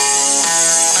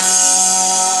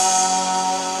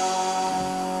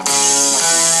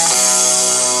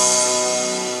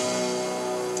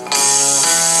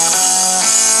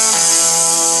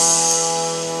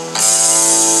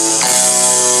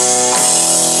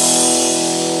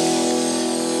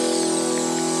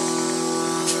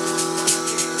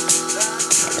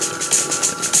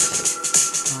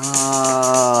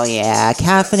Yeah,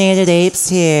 Caffeinated Apes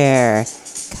here.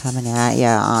 Coming at you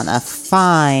on a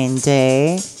fine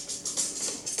day.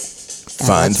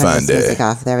 Fine day.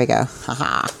 Off. There we go.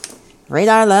 Haha.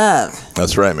 Radar Love.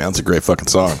 That's right, man. That's a great fucking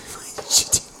song.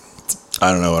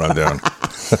 I don't know what I'm doing.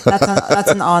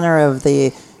 That's in honor of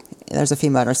the... There's a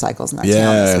few motorcycles in our town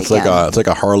this weekend. It's like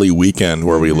a Harley weekend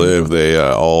where we live. They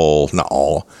not all,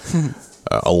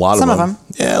 a lot Some of them.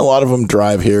 Yeah, a lot of them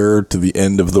drive here to the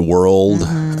end of the world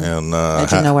and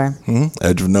edge of nowhere.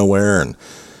 Edge of nowhere, and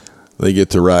they get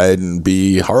to ride and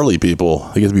be Harley people.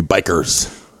 They get to be bikers.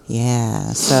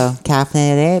 Yeah. So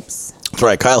Caffeinated Apes. That's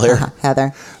right, Kyle here.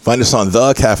 Heather. Find us on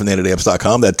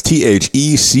thecaffeinatedapes.com. That's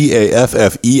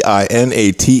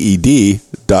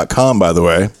TheCaffeinatedCom, by the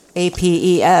way.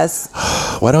 APES.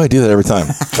 Why do I do that every time?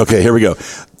 Okay, here we go.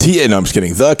 No, I'm just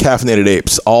kidding.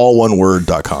 TheCaffeinatedApes, all one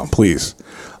word.com, please.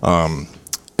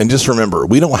 And just remember,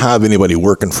 we don't have anybody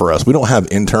working for us. We don't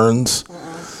have interns.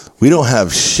 We don't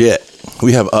have shit.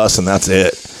 We have us, and that's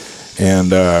it.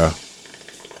 And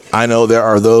I know there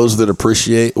are those that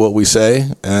appreciate what we say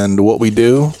and what we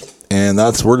do, and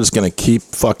we're just going to keep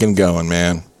fucking going,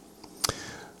 man.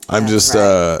 I'm just,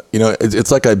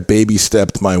 it's like I baby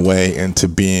stepped my way into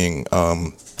being,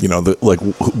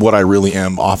 what I really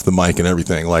am off the mic and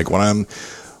everything. Like when I'm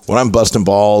busting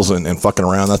balls and fucking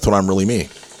around, that's when I'm really me.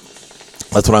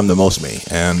 That's when I'm the most me.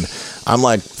 And I'm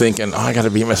like thinking, I got to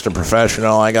be Mr.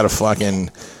 Professional. I got to say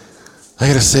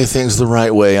things the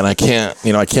right way. And I can't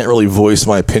really voice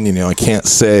my opinion. I can't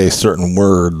say certain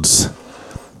words.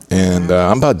 And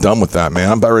I'm about done with that,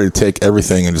 man. I'm about ready to take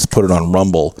everything and just put it on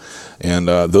Rumble. And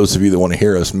those of you that want to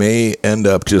hear us may end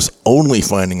up just only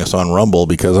finding us on Rumble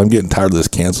because I'm getting tired of this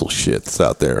cancel shit that's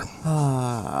out there.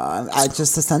 The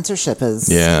censorship is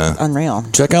unreal.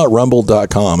 Check out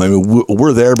rumble.com. I mean,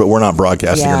 we're there, but we're not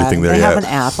broadcasting anything there yet. They have an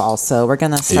app also. We're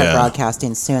going to start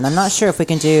broadcasting soon. I'm not sure if we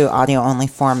can do audio-only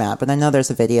format, but I know there's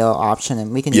a video option,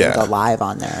 and we can even go live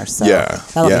on there. So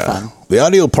that'll be fun. The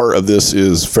audio part of this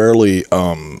is fairly...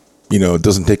 it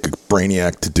doesn't take a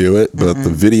brainiac to do it, but the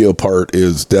video part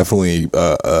is definitely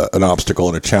an obstacle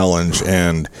and a challenge.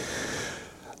 And,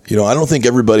 I don't think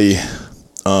everybody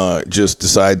just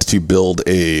decides to build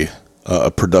a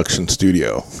production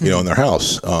studio, in their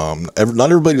house. Not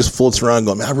everybody just floats around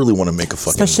going, I really want to make a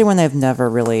fucking... Especially when they've never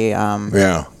really,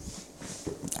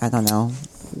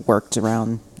 worked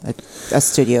around a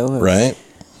studio. Right.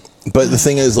 But the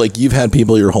thing is, like, you've had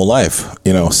people your whole life,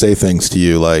 say things to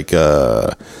you like...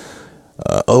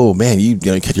 oh man,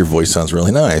 your voice sounds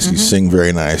really nice. You sing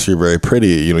very nice. You're very pretty.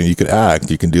 You could act.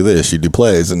 You can do this. You do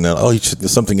plays, and you should do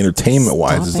something entertainment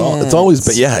wise. It's always,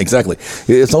 but yeah, exactly.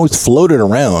 It's always floated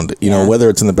around. Whether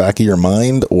it's in the back of your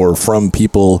mind or from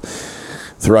people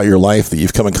throughout your life that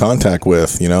you've come in contact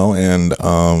with. And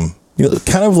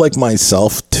kind of like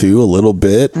myself too, a little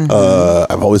bit.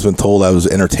 I've always been told I was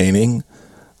entertaining.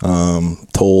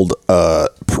 Told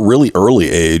really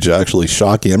early age, actually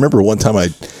shocking. I remember one time I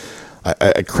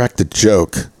cracked a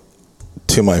joke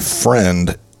to my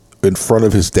friend in front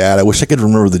of his dad. I wish I could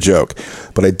remember the joke,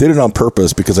 but I did it on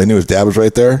purpose because I knew his dad was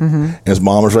right there and his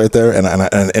mom was right there,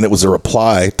 and it was a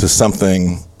reply to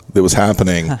something that was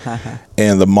happening.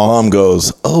 And the mom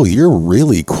goes, "Oh, you're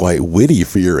really quite witty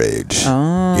for your age."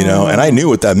 And I knew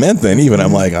what that meant then. Even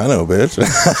I'm like, I know, bitch.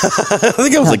 I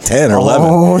think I was like 10 or 11.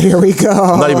 Oh, here we go.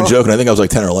 I'm not even joking. I think I was like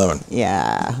 10 or 11.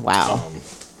 Yeah. Wow.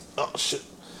 Oh shit.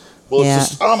 Well, it's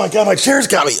just, oh my God, my chair's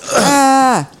got me.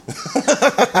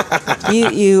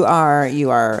 You are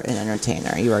an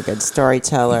entertainer. You are a good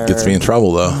storyteller. Gets me in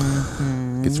trouble though.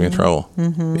 Gets me in trouble.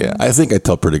 Yeah, I think I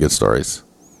tell pretty good stories.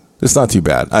 It's not too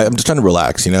bad. I'm just trying to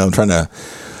relax. I'm trying to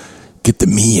get the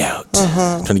me out.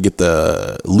 I'm trying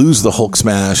to lose the Hulk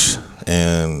smash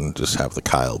and just have the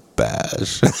Kyle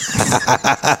bash.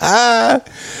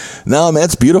 No, man,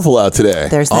 it's beautiful out today.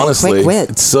 There's that honestly, quick wit.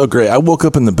 It's so great. I woke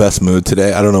up in the best mood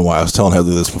today. I don't know why. I was telling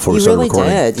Heather this before we started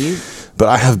recording. Did. But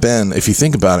I have been, if you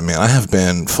think about it, man, I have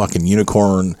been fucking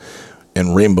unicorn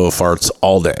and rainbow farts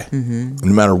all day.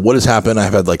 No matter what has happened,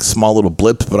 I've had like small little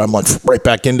blips, but I'm like right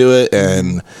back into it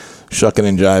and shucking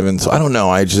and jiving. So I don't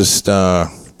know. I just, I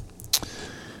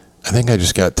think I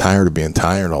just got tired of being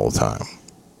tired all the time.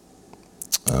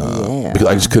 Because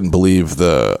I just couldn't believe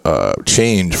the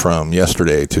change from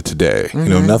yesterday to today.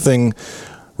 Nothing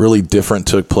really different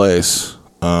took place.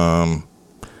 I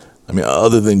mean,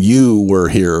 other than you were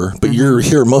here, but you're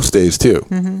here most days too.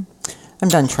 I'm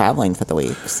done traveling for the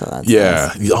week, so that's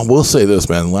nice. I will say this,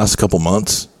 man. The last couple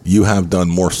months, you have done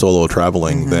more solo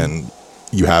traveling than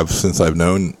you have since I've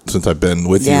been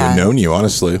with you and known you.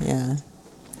 Honestly,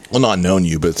 well, not known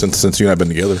you, but since you and I've been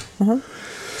together.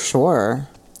 Sure.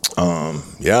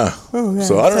 Yeah. Oh,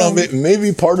 so I don't know.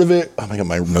 Maybe part of it. Oh my God,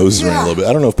 my nose is running a little bit.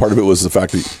 I don't know if part of it was the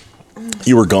fact that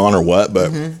you were gone or what,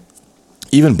 but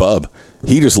even Bub,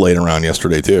 he just laid around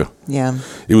yesterday too. Yeah.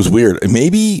 It was weird.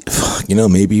 Maybe,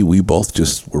 maybe we both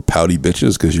just were pouty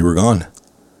bitches because you were gone.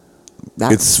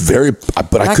 It's very,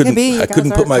 but I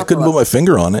couldn't put my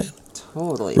finger on it.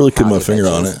 Totally. Really couldn't put my finger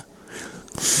on it.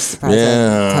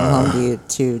 Yeah. Come home to you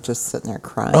two just sitting there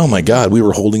crying. Oh my God, we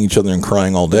were holding each other and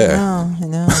crying all day. I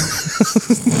know.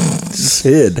 Just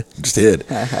hid.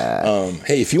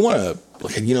 Hey, if you want to,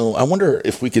 I wonder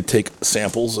if we could take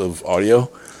samples of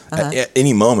audio at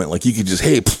any moment. Like you could just,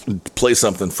 play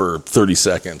something for 30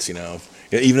 seconds,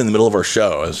 even in the middle of our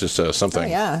show. It's just something. Oh,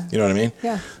 yeah. You know what I mean?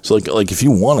 Yeah. So like if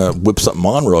you want to whip something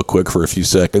on real quick for a few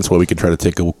seconds while we could try to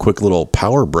take a quick little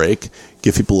power break,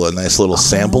 give people a nice little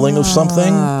sampling of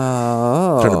something.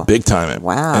 Try to big time it.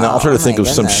 Wow. And I'll try to think of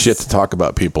some shit to talk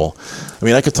about people. I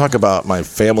mean, I could talk about my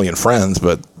family and friends,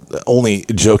 but only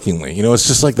jokingly. It's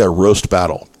just like that roast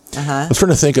battle. I was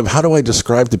trying to think of how do I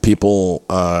describe to people,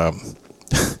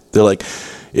 they're like,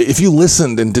 if you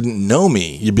listened and didn't know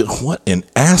me, you'd be like, what an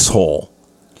asshole.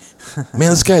 Man,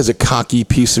 this guy is a cocky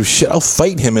piece of shit. I'll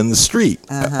fight him in the street.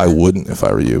 I wouldn't if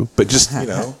I were you, but just,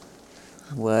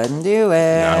 Wouldn't do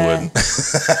it. No, I wouldn't.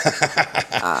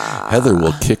 Heather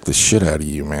will kick the shit out of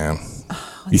you, man.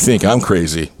 You think I'm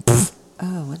crazy.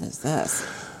 Oh, what is this?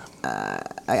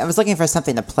 I was looking for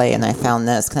something to play, and I found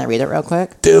this. Can I read it real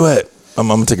quick? Do it. I'm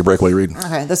going to take a break while you read.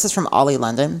 Okay, this is from Ollie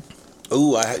London.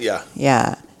 Ooh, yeah.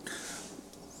 Yeah.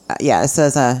 It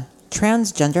says,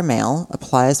 transgender male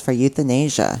applies for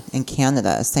euthanasia in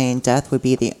Canada, saying death would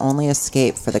be the only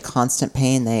escape for the constant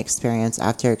pain they experience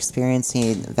after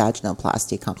experiencing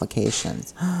vaginoplasty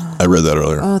complications. I read that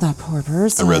earlier. Oh, that poor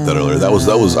person. I read that earlier.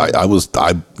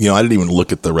 I didn't even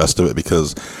look at the rest of it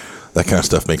because that kind of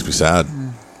stuff makes me sad.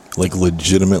 Like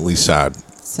legitimately sad.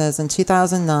 It says in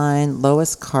 2009,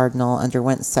 Lois Cardinal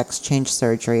underwent sex change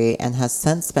surgery and has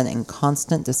since been in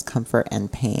constant discomfort and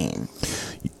pain.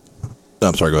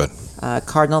 I'm sorry, go ahead.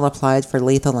 Cardinal applied for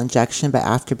lethal injection, but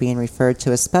after being referred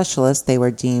to a specialist, they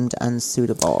were deemed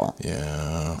unsuitable.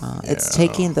 It's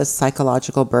taking the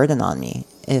psychological burden on me.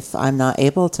 If I'm not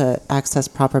able to access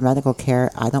proper medical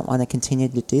care, I don't want to continue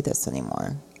to do this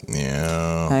anymore.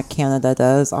 Canada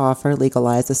does offer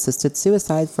legalized assisted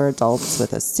suicide for adults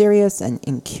with a serious and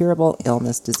incurable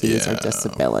illness, disease, or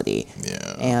disability,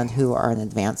 and who are in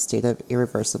advanced state of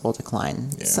irreversible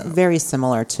decline. So very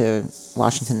similar to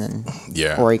Washington and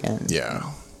Oregon.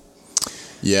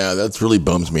 Yeah, that really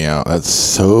bums me out. That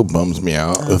so bums me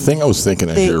out. The thing I was thinking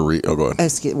as you're go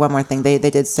ahead. One more thing. They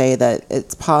did say that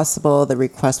it's possible the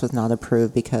request was not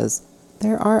approved because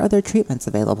there are other treatments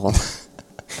available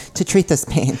to treat this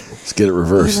pain. Let's get it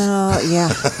reversed. Yeah.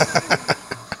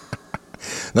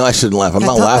 No, I shouldn't laugh. I'm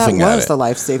not laughing at it. That was the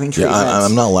life-saving treatment. Yeah,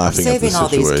 I'm not laughing at this situation.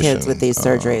 Saving all these kids with these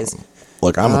surgeries.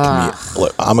 Look,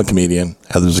 I'm a comedian.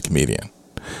 Heather's a comedian.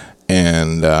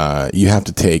 And you have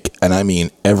to take, and I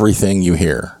mean everything you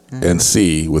hear and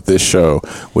see with this show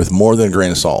with more than a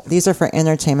grain of salt. These are for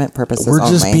entertainment purposes only. We're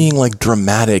just being like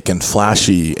dramatic and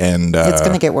flashy and... it's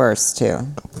going to get worse, too.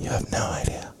 You have no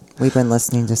idea. We've been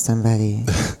listening to somebody.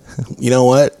 You know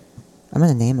what? I'm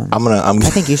going to name him. I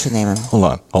think you should name him. Hold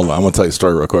on. I'm going to tell you a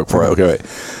story real quick before Okay, wait.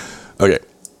 Okay.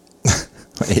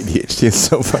 My ADHD is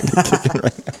so fucking kicking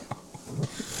right now.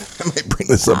 I might bring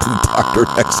this up to the doctor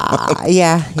next month.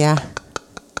 Yeah.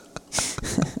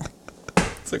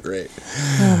 So great.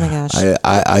 Oh my gosh.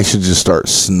 I should just start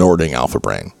snorting Alpha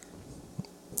Brain.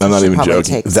 I'm not even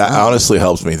joking. That honestly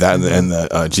helps me. That and the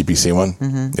GPC one.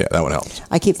 Yeah, that one helps.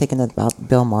 I keep thinking about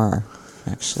Bill Maher,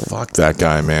 actually. Fuck that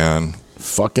guy, man.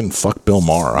 Fuck Bill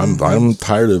Maher. I'm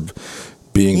tired of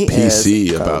being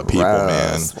PC about people,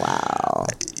 man. Wow.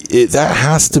 That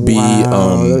has to be.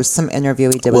 There's some interview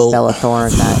he did with Bella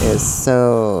Thorne that is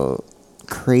so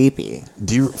creepy.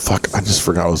 I just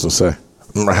forgot what I was going to say. I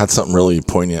remember I had something really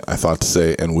poignant I thought to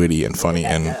say and witty and funny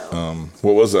and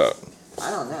what was that? I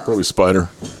don't know. Probably spider.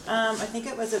 I think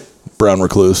it was a brown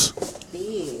recluse.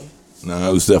 bee. No,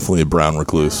 it was definitely a brown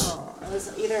recluse. No, it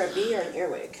was either a bee or an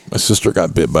earwig. My sister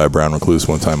got bit by a brown recluse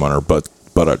one time on her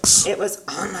buttocks. It was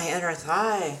on my inner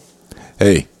thigh.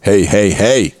 Hey.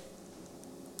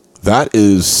 That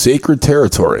is sacred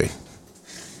territory.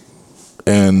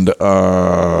 And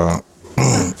all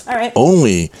right.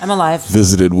 Only I'm alive.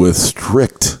 Visited with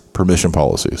strict permission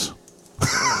policies.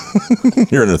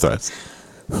 You're in the thighs.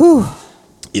 Whew.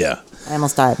 Yeah. I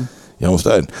almost died. You almost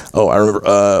died. Oh, I remember.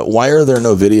 Why are there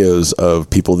no videos of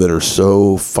people that are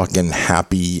so fucking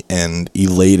happy and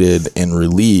elated and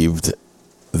relieved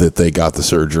that they got the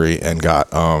surgery and got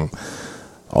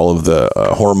all of the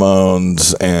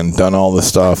hormones and done all the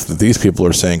stuff that these people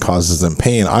are saying causes them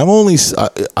pain.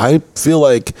 I feel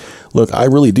like, look, I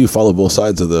really do follow both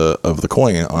sides of the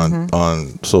coin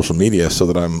on social media so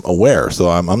that I'm aware. So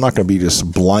I'm not going to be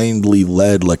just blindly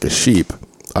led like a sheep.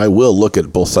 I will look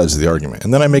at both sides of the argument,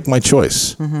 and then I make my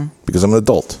choice because I'm an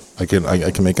adult. I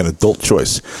can make an adult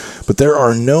choice. But there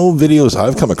are no videos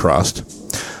I've come across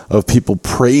of people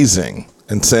praising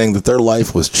and saying that their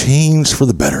life was changed for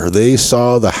the better. They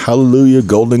saw the hallelujah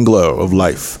golden glow of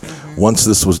life once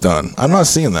this was done. I'm not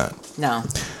seeing that. No.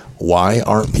 Why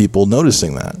aren't people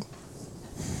noticing that?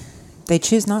 They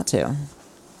choose not to.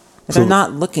 They're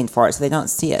not looking for it, so they don't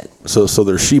see it. So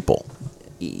they're sheeple.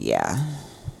 Yeah.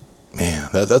 Man,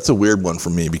 that's a weird one for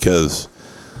me because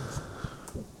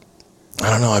I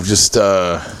don't know. I've just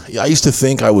I used to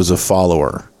think I was a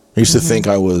follower. I used to think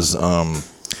I was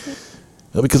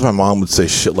because my mom would say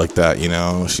shit like that. You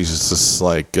know, she's just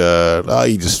like,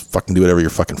 you just fucking do whatever your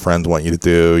fucking friends want you to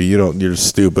do. You're just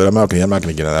stupid. I'm not gonna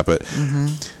get into that.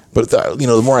 But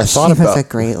the more I thought about, she was a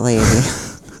great lady.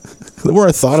 The more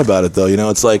I thought about it, though,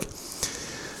 it's like,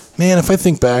 man, if I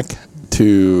think back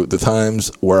to the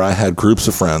times where I had groups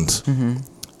of friends,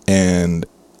 and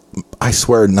I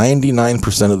swear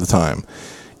 99% of the time,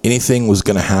 anything was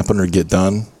going to happen or get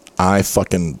done, I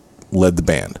fucking led the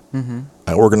band.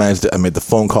 I organized it. I made the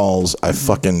phone calls. I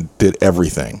fucking did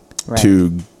everything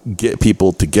to get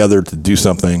people together to do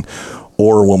something.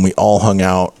 Or when we all hung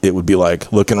out, it would be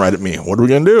like looking right at me. What are we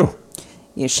going to do?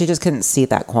 Yeah, she just couldn't see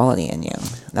that quality in you.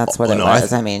 That's what it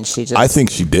was. I think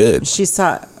she did. She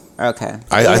saw. Okay.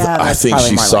 I think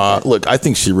she saw. Look, I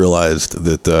think she realized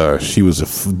that she was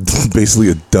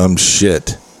basically a dumb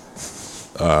shit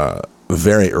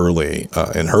very early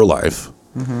in her life.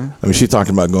 I mean, she talked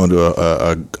about going to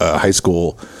a high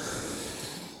school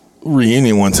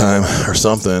reunion one time or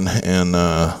something, and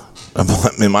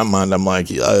in my mind, I'm like,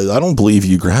 I don't believe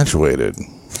you graduated.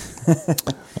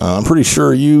 I'm pretty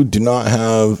sure you do not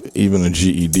have even a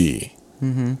GED,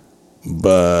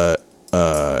 but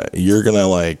you're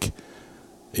gonna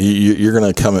you're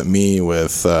gonna come at me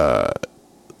with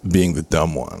being the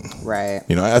dumb one, right?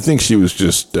 I think she was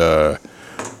just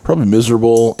probably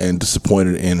miserable and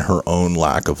disappointed in her own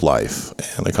lack of life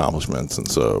and accomplishments, and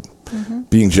so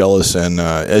being jealous. And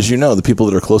as you know, the people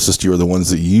that are closest to you are the ones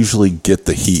that usually get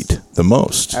the heat the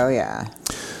most. Oh yeah.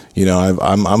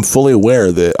 I'm fully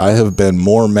aware that I have been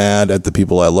more mad at the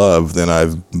people I love than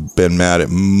I've been mad at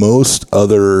most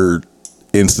other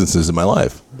instances in my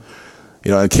life.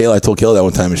 I told Kayla that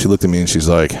one time, and she looked at me and she's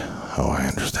like, "Oh, I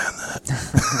understand that."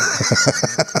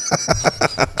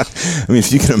 I mean,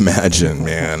 if you can imagine,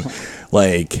 man,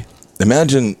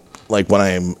 imagine when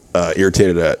I'm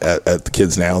irritated at the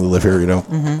kids now that live here,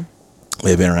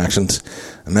 they have interactions.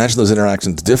 Imagine those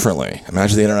interactions differently.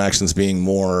 Imagine the interactions being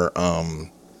more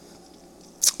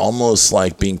almost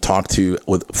like being talked to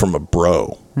from a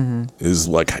bro, is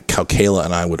like how Kayla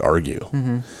and I would argue.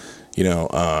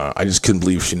 I just couldn't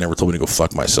believe she never told me to go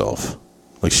fuck myself.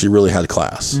 Like, she really had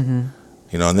class. And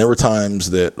there were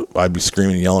times that I'd be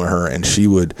screaming and yelling at her, and she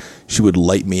would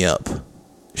light me up.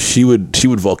 She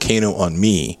would volcano on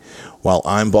me while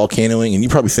I'm volcanoing, and you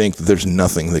probably think that there's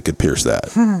nothing that could pierce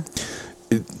that.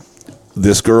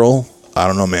 This girl, I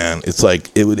don't know, man. It's like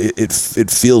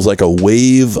it feels like a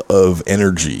wave of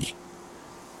energy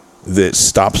that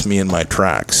stops me in my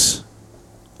tracks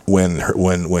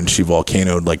when she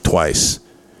volcanoed like twice,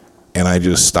 and I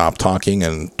just stopped talking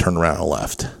and turned around and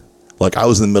left. Like, I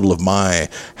was in the middle of my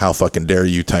 "how fucking dare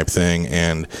you" type thing,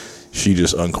 and she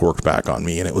just uncorked back on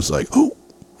me, and it was like, ooh.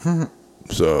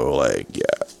 So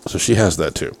so she has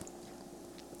that too.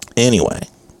 Anyway,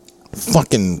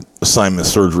 fucking assignment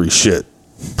surgery shit.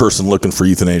 Person looking for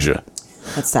euthanasia.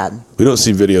 That's sad. We don't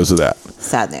see videos of that.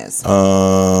 Sad news.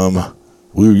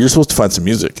 You're supposed to find some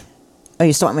music. Oh,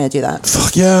 you still want me to do that?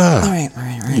 Fuck yeah. All right.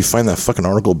 You find that fucking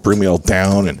article, bring me all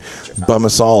down and bum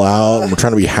us all out, and we're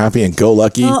trying to be happy and go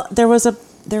lucky. Well, there was a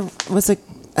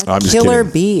killer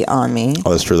bee on me.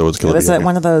 Oh, that's true. There was a killer bee. It was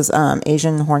one of those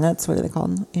Asian hornets. What are they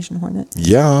called? Asian hornet?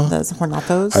 Yeah. Those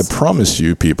hornatos. I promise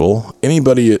you, people,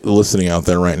 anybody listening out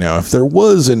there right now, if there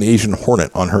was an Asian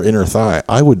hornet on her inner thigh,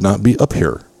 I would not be up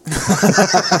here.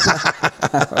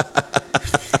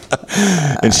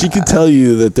 And she could tell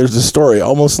you that there's a story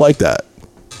almost like that.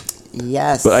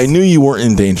 Yes. But I knew you weren't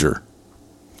in danger.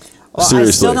 Well, seriously.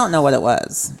 I still don't know what it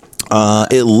was.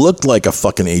 It looked like a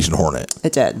fucking Asian hornet.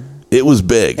 It did. It was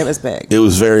big. It was big. It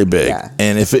was very big. Yeah.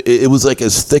 And if it was like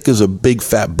as thick as a big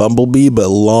fat bumblebee, but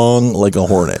long like a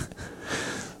hornet.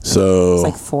 So it's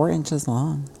like 4 inches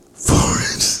long. 4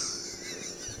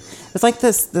 inches. It's like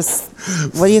this.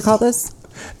 What do you call this?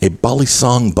 A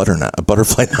balisong a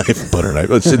butterfly knife, butter knife.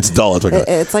 It's dull.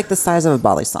 It's like the size of a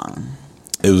balisong.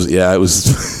 It was it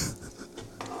was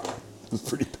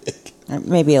pretty big.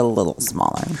 Maybe a little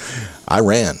smaller. I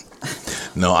ran.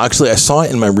 No, actually, I saw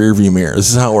it in my rearview mirror. This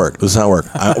is how it worked.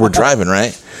 We're driving,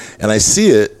 right? And I see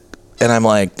it, and I'm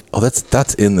like, oh,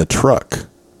 that's in the truck.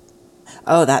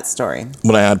 Oh, that story.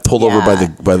 When I had pulled over by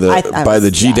the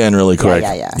G-Dan really quick.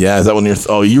 Yeah, is that when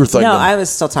you were thinking? No, I was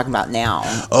still talking about now.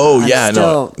 Oh,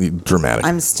 no. Dramatic.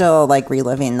 I'm still like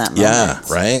reliving that moment. Yeah,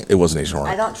 right? It wasn't Asian horror.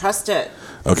 I don't trust it.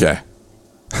 Okay.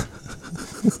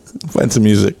 Find some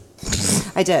music.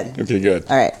 I did. Okay, good.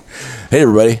 All right. Hey,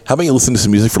 everybody. How about you listen to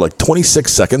some music for like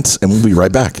 26 seconds, and we'll be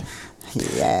right back.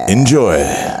 Yeah. Enjoy.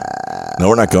 No,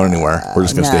 we're not going anywhere. We're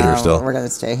just going to stay here still. We're going to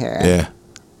stay here. Yeah.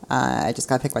 I just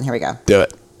got to pick one. Here we go. Do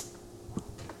it.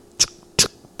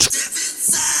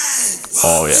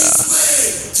 Oh, yeah.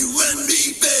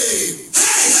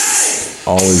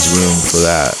 Always room for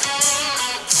that.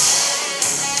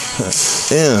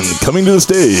 And coming to the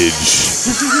stage.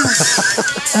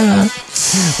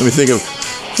 Let me think of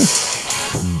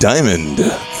Diamond.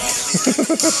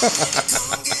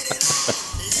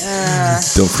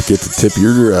 Don't forget to tip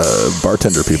your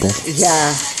bartender, people.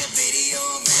 Yeah.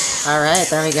 All right,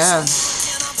 there we go.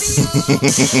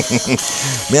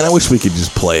 Man, I wish we could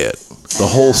just play it. The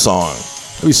whole song.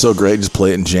 It'd be so great. Just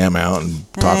play it and jam out and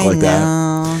talk like that.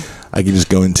 I could just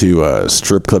go into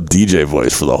strip club DJ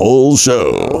voice for the whole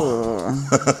show.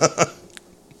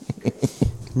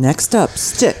 Next up,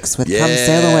 Styx with Come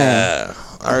Sail Away.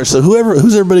 All right, so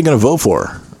who's everybody going to vote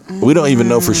for? We don't even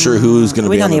know for sure who's going to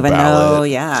be on the ballot. We don't even know.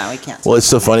 Yeah, we can't. Well, it's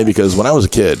so funny because when I was a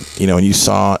kid, and you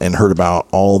saw and heard about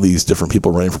all these different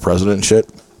people running for president and shit.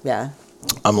 Yeah.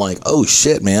 I'm like, oh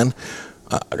shit, man.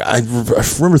 I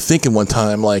remember thinking one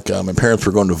time, like, my parents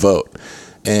were going to vote,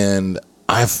 and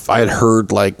I had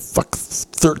heard like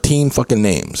 13 fucking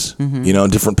names,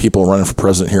 different people running for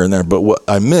president here and there. But what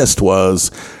I missed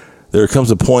was there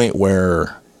comes a point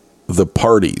where the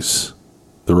parties,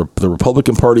 the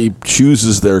Republican Party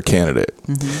chooses their candidate,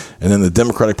 and then the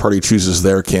Democratic Party chooses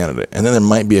their candidate, and then there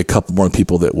might be a couple more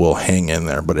people that will hang in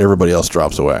there, but everybody else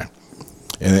drops away,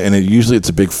 and usually it's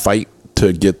a big fight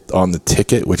to get on the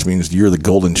ticket, which means you're the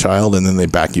golden child, and then they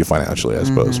back you financially, I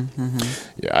suppose.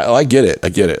 Yeah, I get it.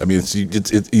 I mean, it's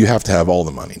you have to have all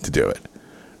the money to do it,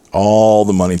 and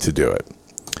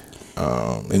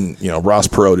Ross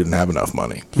Perot didn't have enough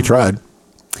money. He tried.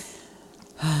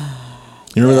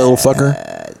 You remember that little fucker?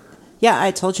 Yeah,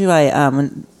 I told you.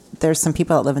 There's some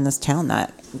people that live in this town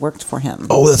that worked for him.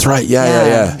 Oh, that's right.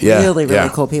 Yeah. Really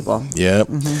cool people. Yep.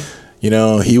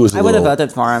 He was. I would have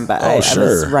voted for him, but I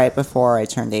was right before I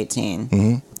turned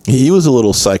 18. He was a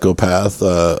little psychopath.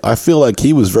 I feel like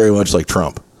he was very much like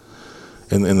Trump,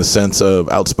 in the sense of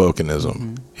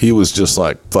outspokenism. He was just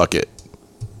like, fuck it.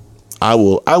 I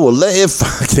will let it.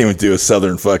 I can't even do a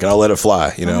southern fucking. I'll let it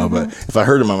fly, But if I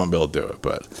heard him, I'm gonna be able to do it.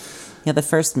 But the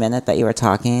first minute that you were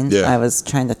talking, I was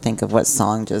trying to think of what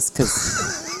song, just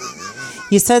because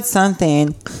you said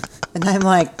something, and I'm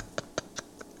like,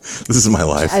 this is my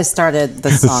life. The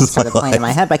song started playing in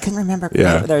my head, but I couldn't remember.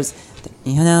 Yeah. There's,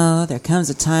 there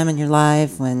comes a time in your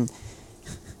life when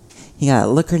you gotta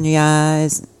look her in your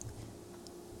eyes,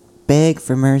 beg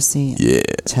for mercy, and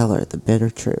tell her the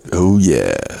bitter truth. Oh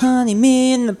yeah, honey,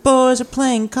 me and the boys are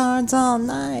playing cards all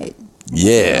night.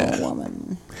 Yeah,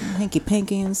 woman, hanky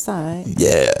panky inside.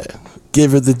 Yeah,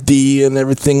 give her the D and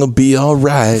everything will be all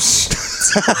right.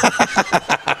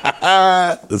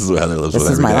 This is what Heather lives with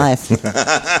every day. This is my life.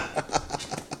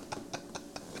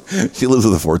 She lives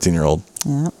with a 14-year-old.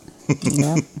 Yep.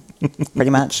 Pretty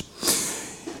much.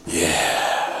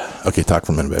 Yeah. Okay, talk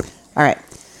for a minute, babe. All right.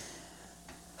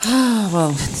 Well,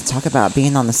 let's talk about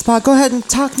being on the spot. Go ahead and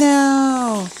talk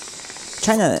now.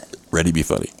 Trying to... Ready, be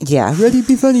funny. Yeah, ready,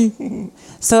 be funny.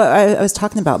 So I was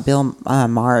talking about Bill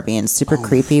Maher being super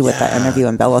creepy with that interview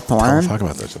in Bella Thorne. Talk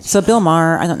about this. So Bill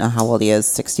Maher, I don't know how old he is,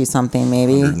 60-something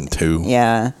maybe. 102.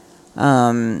 Yeah.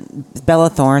 Bella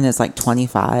Thorne is like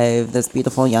 25, this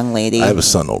beautiful young lady. I have a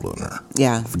son older than her.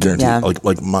 Yeah. Guaranteed. Yeah.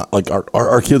 Like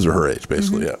our kids are her age,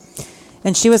 basically, yeah.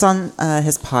 And she was on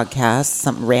his podcast,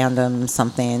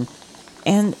 something,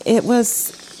 and it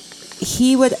was,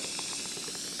 she would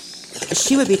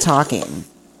be talking,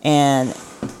 and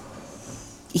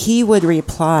he would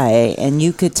reply, and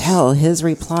you could tell his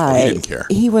reply. He didn't care.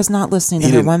 He was not listening to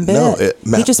her one bit.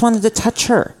 No, he just wanted to touch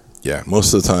her. Yeah,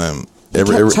 most of the time,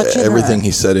 everything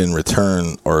he said in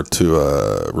return or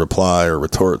to reply or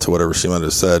retort to whatever she might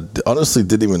have said, honestly,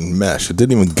 didn't even mesh. It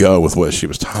didn't even go with what she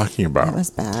was talking about. It was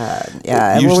bad.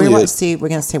 Yeah, we're going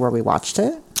to say where we watched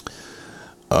it.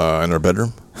 In our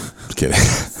bedroom. Just kidding.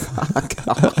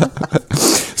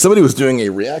 Somebody was doing a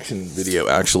reaction video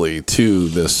actually to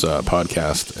this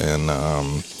podcast, and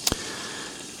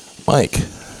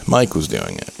Mike was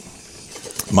doing it.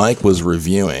 Mike was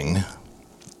reviewing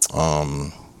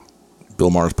Bill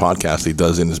Maher's podcast he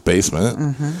does in his basement.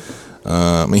 Mm-hmm.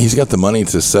 I mean, he's got the money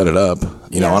to set it up.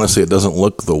 You know, honestly, it doesn't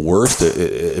look the worst.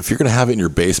 If you're going to have it in your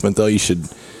basement, though, you should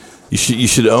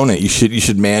own it. You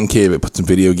should man cave it. Put some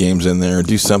video games in there.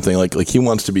 Do something like he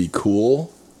wants to be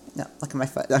cool. No, look at my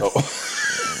foot. Oh.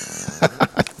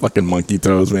 Fucking monkey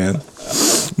toes, man.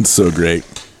 It's so great.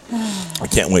 I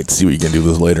can't wait to see what you can do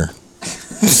with this later.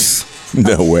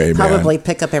 No way, man. Probably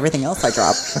pick up everything else I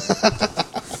drop.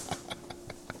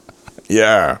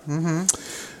 Yeah. Mm-hmm.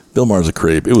 Bill Maher's a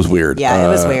creep. It was weird. Yeah, it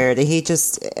was weird.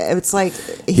 It's like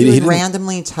he would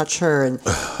randomly touch her and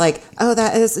like, oh,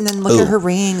 that is, and then look at her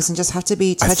rings and just have to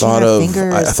be touching her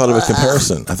fingers. I thought of a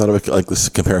comparison. I thought of like this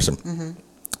comparison. Mm-hmm.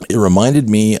 It reminded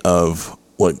me of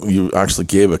what you actually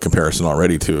gave a comparison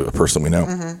already to a person we know.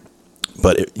 Mm-hmm.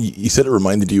 But you said it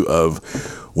reminded you of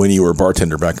when you were a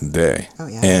bartender back in the day. Oh,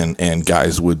 yeah. And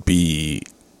guys would be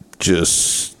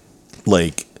just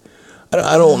like,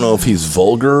 I don't know if he's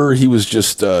vulgar. He was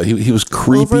just he was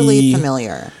creepy, overly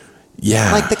familiar.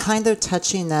 Yeah, like the kind of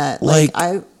touching that like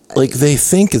they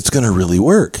think it's gonna really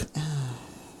work.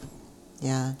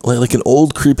 Yeah, like an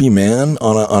old creepy man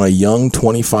on a young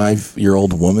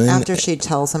 25-year-old woman. After she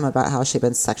tells him about how she'd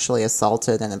been sexually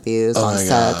assaulted and abused on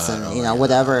sets, and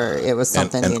whatever, it was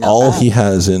something. And all he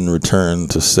has in return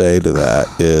to say to that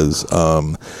is,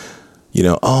 oh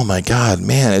my God,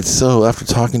 man, it's so, after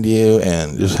talking to you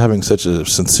and just having such a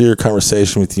sincere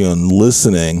conversation with you and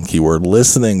listening, keyword,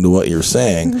 listening to what you're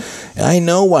saying, and I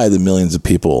know why the millions of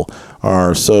people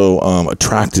are so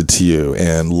attracted to you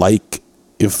and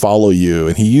follow you.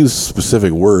 And he used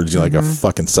specific words, like a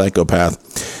fucking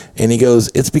psychopath. And he goes,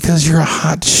 it's because you're a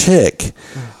hot chick.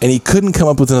 And he couldn't come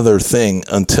up with another thing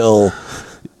until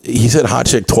he said hot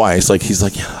chick twice. Like, he's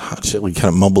like, yeah, hot chick. He kind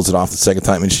of mumbles it off the second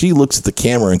time. And she looks at the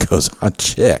camera and goes, hot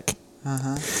chick.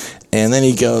 Uh-huh. And then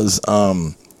he goes,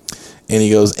 and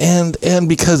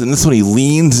because, and this is when he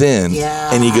leans in,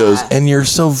 and he goes, and you're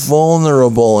so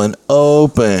vulnerable and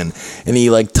open. And he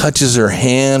like touches her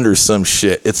hand or some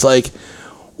shit. It's like,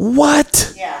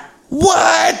 what? Yeah.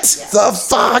 What the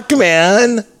fuck,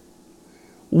 man?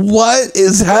 What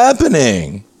is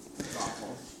happening?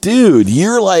 Dude,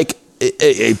 you're like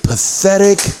a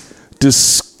pathetic,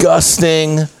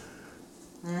 disgusting,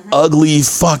 ugly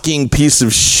fucking piece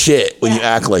of shit when you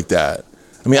act like that.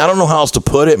 I mean, I don't know how else to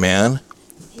put it, man.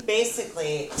 He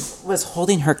basically was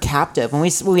holding her captive when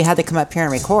we had to come up here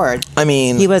and record. I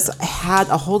mean, he had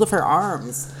a hold of her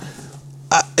arms.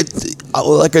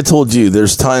 Like I told you,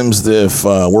 there's times that if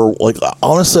we're like,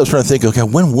 honestly, I was trying to think, okay,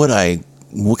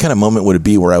 what kind of moment would it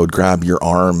be where I would grab your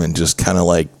arm and just kind of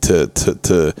like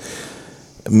to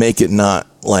make it not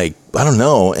like, I don't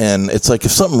know. And it's like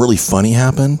if something really funny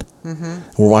happened,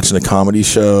 we're watching a comedy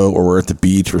show or we're at the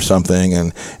beach or something,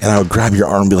 and I would grab your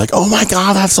arm and be like, oh my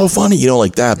God, that's so funny,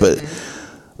 like that. But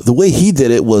the way he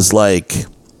did it was like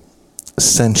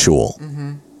sensual,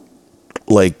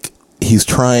 like he's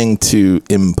trying to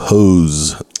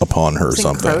impose upon her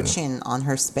something. Encroaching on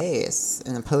her space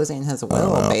and imposing his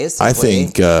will, basically. I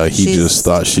think he just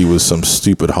thought she was some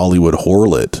stupid Hollywood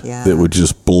harlot that would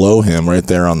just blow him right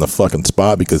there on the fucking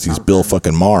spot because he's Bill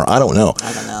fucking Maher. I don't know.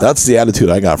 That's the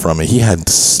attitude I got from it. He had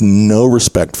no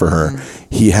respect for her.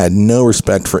 He had no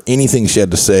respect for anything she had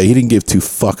to say. He didn't give two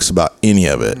fucks about any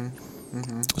of it.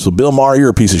 So, Bill Maher, you're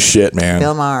a piece of shit,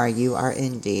 man.Ll Maher, you are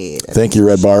indeed. Thank you,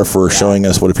 Red Bar, for showing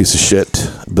us what a piece of shit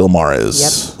Bill Maher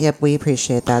is. Yep, we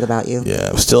appreciate that about you. Yeah,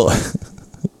 I'm still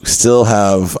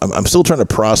trying to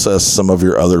process some of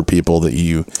your other people that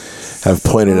you have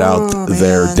pointed out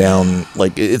there down.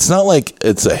 Like, it's not like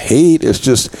it's a hate. It's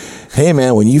just, hey,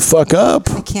 man, when you fuck up.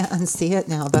 I can't unsee it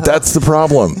now, though. That's the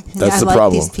problem. That's the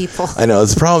problem. These people. I know.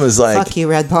 The problem is like. Fuck you,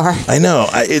 Red Bar. I know.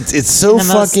 It's so in the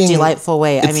fucking. most delightful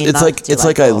way. It's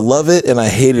like I love it and I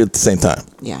hate it at the same time.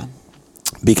 Yeah.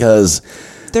 Because.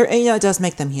 It does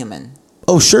make them human.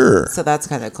 Oh, sure. So that's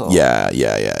kind of cool. Yeah.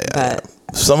 But.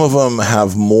 Some of them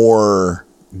have more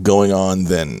going on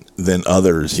than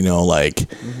others,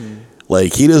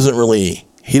 like he doesn't really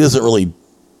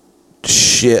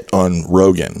shit on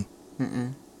Rogan.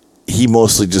 He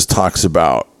mostly just talks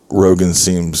about Rogan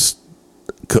seems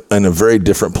in a very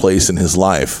different place in his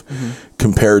life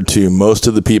compared to most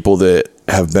of the people that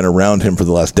have been around him for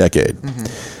the last decade.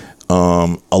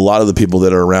 A lot of the people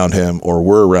that are around him or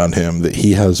were around him that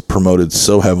he has promoted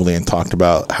so heavily and talked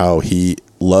about how he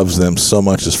loves them so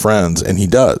much as friends, and he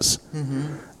does.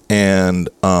 And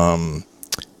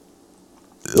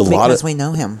Because we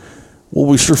know him. Well,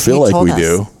 we sure feel like we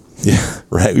do. Yeah,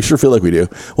 right. We sure feel like we do.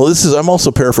 Well, I'm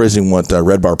also paraphrasing what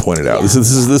Red Bar pointed out. Yeah.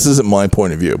 This isn't my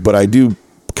point of view, but I do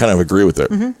kind of agree with it.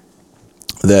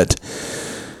 That,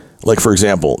 like, for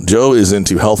example, Joe is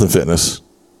into health and fitness.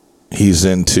 He's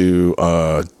into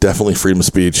definitely freedom of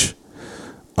speech.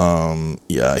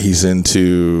 He's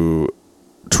into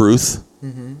truth.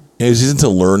 He's into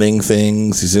learning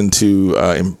things. He's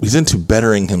into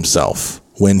bettering himself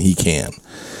when he can.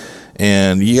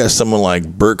 And you got someone like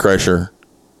Bert Kreischer.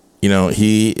 You know,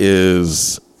 he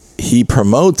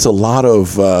promotes a lot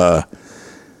of.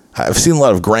 I've seen a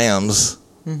lot of grams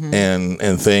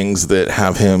and things that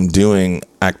have him doing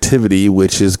activity,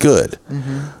 which is good.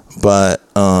 But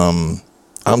I'm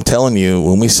telling you,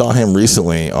 when we saw him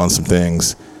recently on some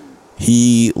things,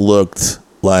 he looked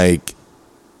like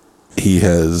he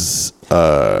has.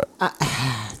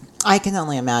 I can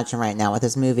only imagine right now with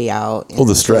his movie out. Well,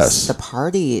 the stress, the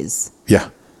parties. Yeah,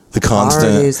 the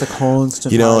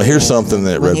constant. You know, here's something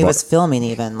that when he was filming,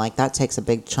 even like that takes a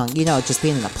big chunk. You know, just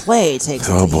being in a play takes.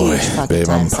 Oh boy, huge fucking babe,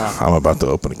 time, I'm about to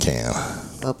open a can.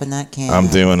 Open that can. I'm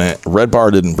doing it. Red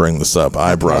Bar didn't bring this up.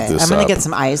 I brought this up. I'm going to get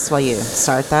some ice while you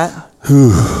start that.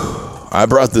 I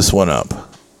brought this one up.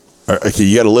 Okay,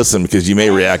 you got to listen because you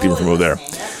may react even from over there.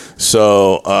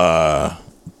 So,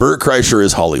 Bert Kreischer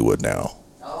is Hollywood now.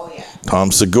 Oh, yeah.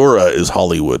 Tom Segura is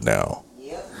Hollywood now.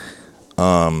 Yep.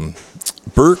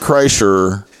 Bert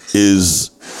Kreischer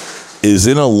is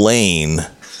in a lane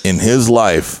in his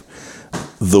life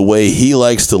the way he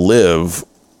likes to live,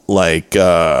 like...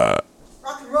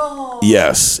 Roll.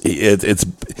 Yes,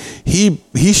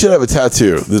 he should have a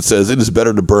tattoo that says it is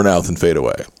better to burn out than fade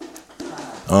away.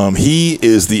 He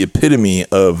is the epitome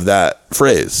of that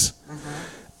phrase,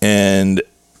 and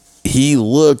he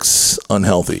looks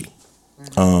unhealthy.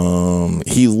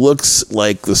 He looks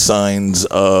like the signs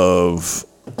of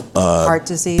heart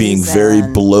disease, being very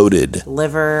bloated,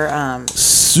 liver,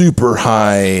 super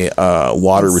high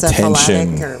water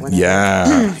retention.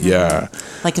 Yeah.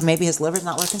 Like maybe his liver's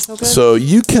not working so good. So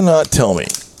you cannot tell me,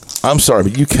 I'm sorry,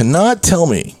 but you cannot tell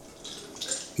me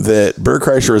that Bert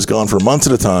Kreischer has gone for months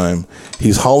at a time.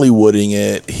 He's Hollywooding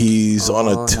it. He's on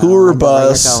a tour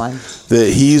bus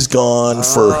that he's gone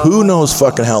for who knows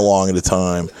fucking how long at a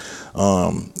time.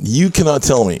 You cannot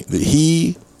tell me that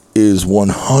he is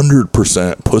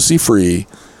 100% pussy free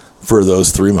for those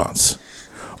 3 months,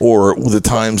 or the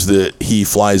times that he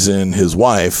flies in his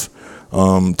wife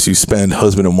to spend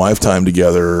husband and wife time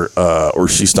together, or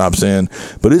she stops in.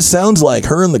 But it sounds like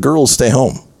her and the girls stay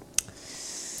home,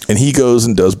 and he goes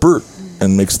and does Bert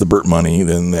and makes the Bert money.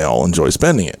 Then they all enjoy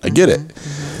spending it. I get it,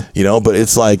 you know. But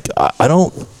it's like I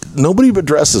don't. Nobody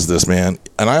addresses this, man.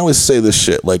 And I always say this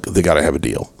shit like they got to have a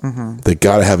deal. They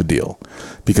got to have a deal,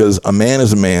 because a man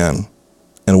is a man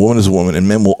and a woman is a woman, and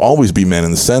men will always be men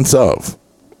in the sense of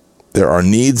there are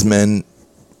needs men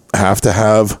have to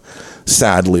have.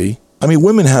 Sadly. I mean,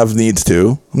 women have needs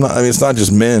too. It's not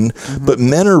just men, but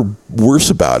men are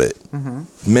worse about it.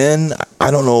 Men,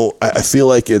 I don't know. I feel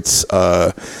like it's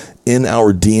in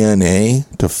our DNA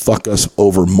to fuck us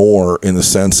over more, in the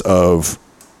sense of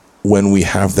when we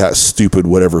have that stupid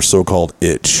whatever so-called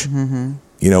itch. You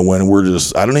know, when we're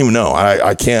just, I don't even know.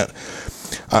 I can't.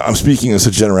 I'm speaking in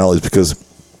such generalities because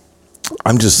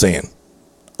I'm just saying.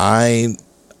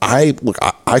 Look,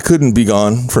 I couldn't be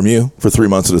gone from you for 3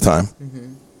 months at a time.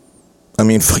 I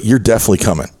mean, you're definitely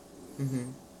coming.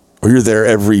 Or you're there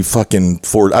every fucking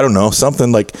 4, I don't know,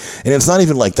 something like, and it's not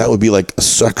even like that would be like a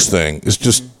sex thing. It's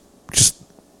just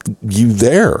you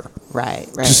there. Right.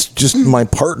 Just my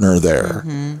partner there.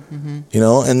 You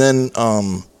know, and then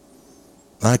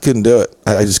I couldn't do it.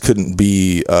 I just couldn't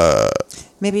be.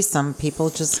 Maybe some people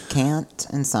just can't,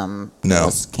 and some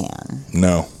just can.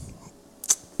 No.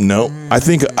 I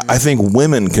think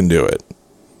women can do it.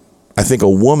 I think a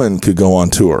woman could go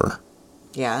on tour.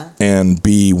 Yeah. And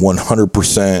be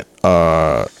 100%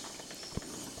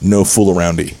 no fool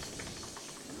aroundy.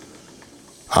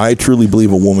 I truly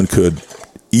believe a woman could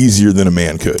easier than a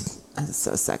man could. That's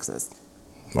so sexist.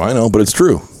 I know, but it's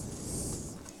true.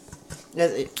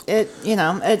 It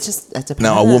depends.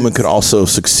 Now, a woman could also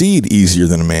succeed easier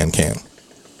than a man can.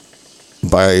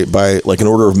 By like an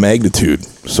order of magnitude,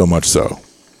 so much so.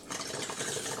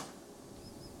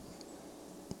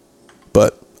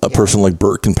 But a person like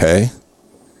Bert can pay.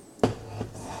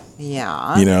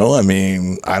 Yeah. You know, I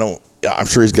mean, I'm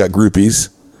sure he's got groupies.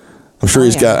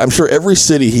 I'm sure every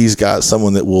city he's got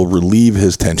someone that will relieve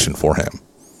his tension for him.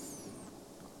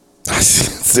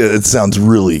 It sounds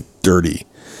really dirty.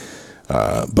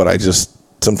 But I just,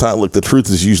 sometimes, look, the truth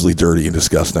is usually dirty and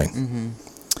disgusting.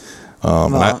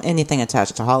 Anything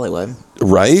attached to Hollywood.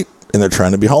 Right? and they're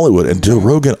trying to be Hollywood. And Joe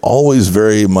Rogan always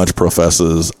very much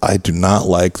professes, I do not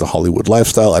like the Hollywood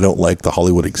lifestyle. I don't like the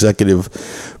Hollywood executive,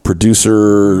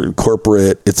 producer,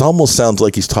 corporate. It almost sounds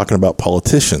like he's talking about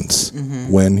politicians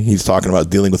when he's talking about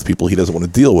dealing with people he doesn't want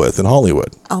to deal with in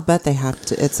Hollywood. I'll bet they have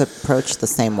to. It's approached the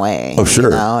same way. Oh,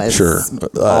 sure.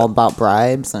 It's all about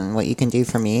bribes and what you can do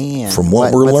for me. And from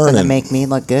what we're what's learning. going to make me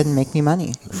look good and make me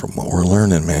money. From what we're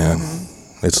learning, man,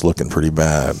 it's looking pretty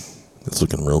bad. It's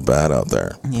looking real bad out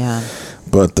there. Yeah.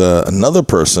 But another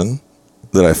person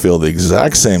that I feel the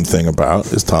exact same thing about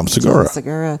is Tom Segura.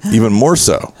 Even more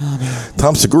so. Oh, man.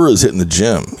 Tom Segura is hitting the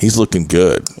gym. He's looking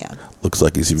good. Yeah. Looks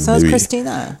like he's even so is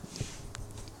Christina.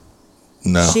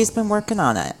 No. She's been working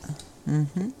on it.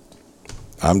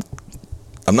 I'm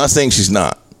not saying she's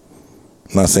not.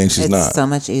 I'm not saying she's not. It's so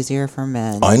much easier for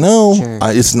men. I know.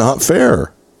 It's not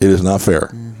fair. It is not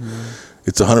fair.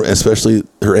 It's 100, especially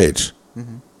her age.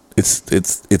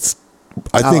 It's.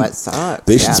 I think it sucks.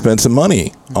 They should spend some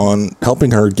money on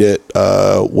helping her get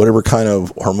whatever kind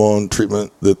of hormone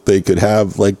treatment that they could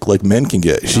have, like men can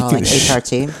get. She can like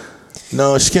HRT.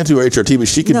 No, she can't do HRT, but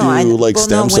she could do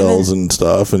stem cells and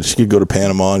stuff, and she could go to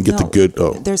Panama and get the good.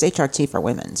 Oh, there's HRT for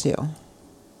women too.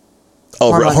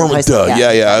 Oh, hormone. Duh.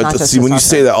 Yeah. See, when you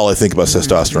say that, all I think about is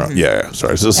testosterone. Yeah.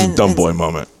 Sorry, so this is a dumb boy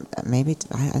moment. Maybe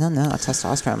I don't know.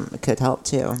 Testosterone could help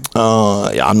too.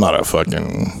 Yeah, I'm not a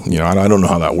fucking. I don't know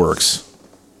how that works.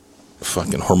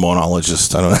 Fucking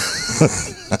hormonologist. I don't know.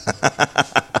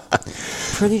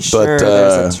 Pretty sure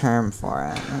there's a term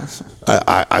for it.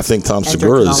 I think Tom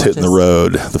Segura is hitting the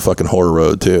road, the fucking horror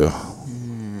road too.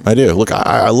 I do. Look,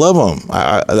 I love him.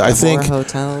 I think horror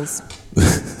hotels.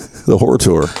 The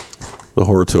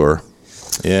horror tour.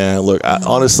 Yeah. Look,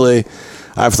 honestly,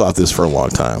 I've thought this for a long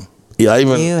time. Yeah,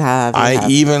 I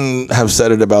even have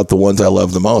said it about the ones I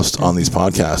love the most on these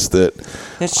podcasts.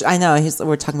 I know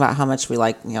we're talking about how much we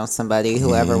like, somebody,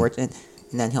 whoever and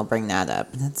then he'll bring that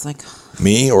up, and it's like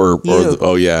me or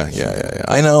oh yeah.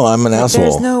 I know I'm an asshole.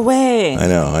 There's no way. I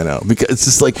know because it's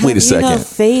just like wait a second. You know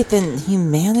faith in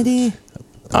humanity.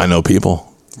 I know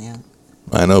people. Yeah.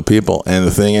 I know people, and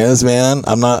the thing is, man,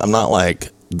 I'm not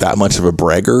like that much of a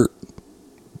braggart,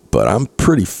 but I'm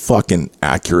pretty fucking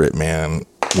accurate, man.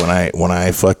 When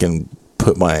I fucking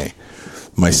put my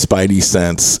spidey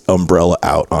sense umbrella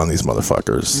out on these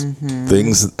motherfuckers,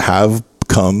 things have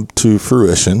come to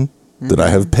fruition that I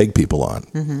have pegged people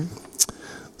on.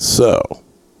 So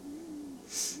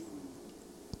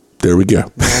there we go.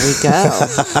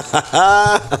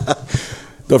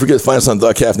 Don't forget to find us on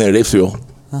the Caffeinated Apes Fuel.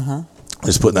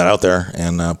 Just putting that out there,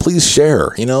 and please share.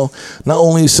 Not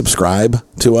only subscribe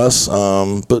to us,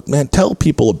 but man, tell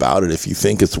people about it if you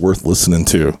think it's worth listening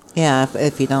to. Yeah,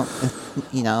 if you don't,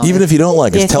 even if you don't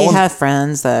like us, tell them. If you have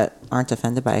friends that aren't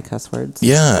offended by cuss words.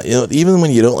 Yeah, even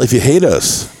when you don't, if you hate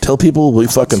us, tell people we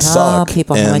fucking suck. Tell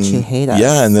people how much you hate us.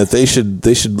 Yeah, and that they should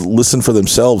listen for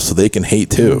themselves so they can hate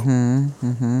too.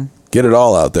 Get it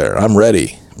all out there. I'm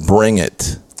ready. Bring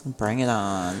it. Bring it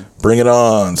on. Bring it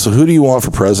on. So who do you want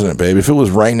for president, babe? If it was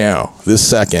right now, this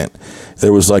second,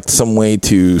 there was like some way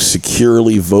to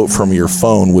securely vote from your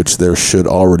phone, which there should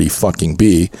already fucking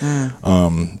be,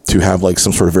 to have like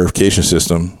some sort of verification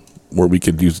system where we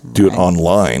could do it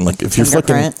online. Like if you're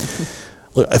fucking...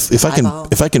 Look,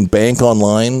 if I can bank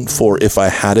online for if I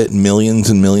had it millions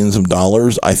and millions of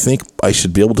dollars, I think I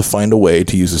should be able to find a way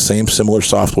to use the same similar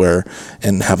software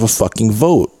and have a fucking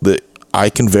vote that I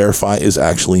can verify is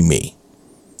actually me.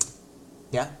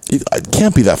 Yeah. It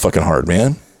can't be that fucking hard,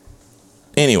 man.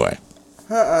 Anyway.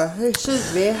 It should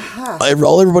be.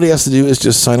 All everybody has to do is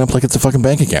just sign up like it's a fucking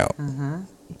bank account.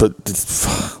 But,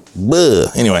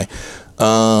 anyway.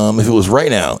 If it was right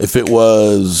now, if it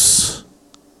was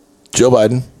Joe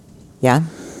Biden. Yeah.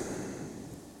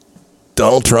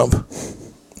 Donald Trump.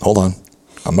 Hold on.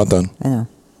 I'm not done. I know.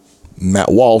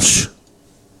 Matt Walsh.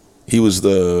 He was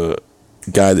the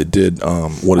guy that did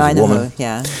What is a Woman?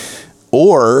 Yeah.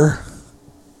 Or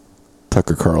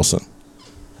Tucker Carlson.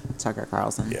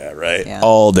 Yeah, right. Yeah.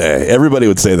 All day. Everybody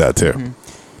would say that too.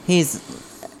 He's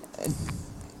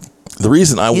the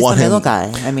reason I want the him. Middle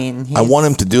guy. I mean, I want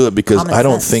him to do it because I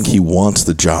don't think he wants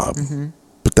the job.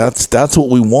 But that's what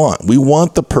we want. We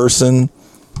want the person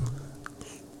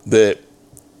that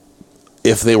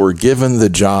if they were given the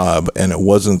job and it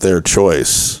wasn't their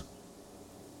choice,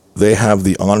 they have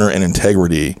the honor and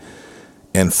integrity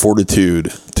and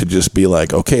fortitude to just be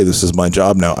like, okay, this is my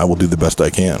job now. I will do the best I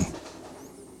can.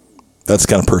 That's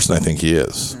the kind of person I think he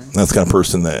is. That's the kind of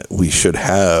person that we should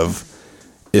have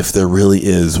if there really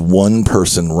is one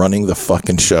person running the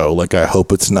fucking show. Like, I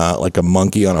hope it's not like a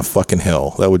monkey on a fucking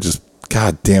hill. That would just,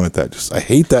 God damn it. I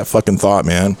hate that fucking thought,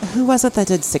 man. Who was it that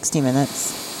did 60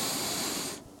 Minutes?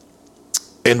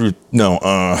 Andrew, no,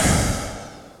 I'm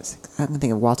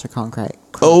thinking of Walter Cronkite.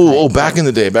 Back in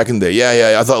the day.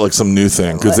 Yeah. I thought like some new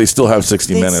thing because they still have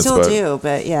 60 Minutes. They still do,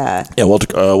 but yeah. Yeah, Walter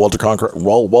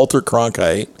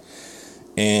Cronkite.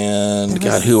 And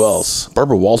God, who else?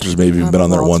 Barbara Walters maybe even been on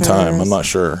there one time. I'm not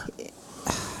sure.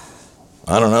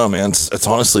 I don't know, man. It's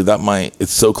honestly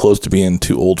it's so close to being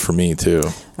too old for me too.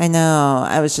 I know.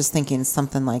 I was just thinking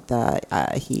something like that.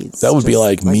 That would be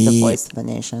like me, the voice of the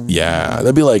nation. Yeah,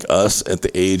 that'd be like us at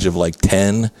the age of like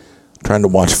 10. Trying to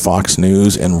watch Fox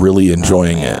News and really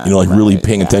enjoying it. You know, like really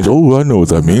paying attention. Oh, I know what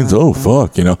that means. Oh,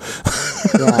 fuck, you know.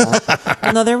 Yeah.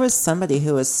 No, there was somebody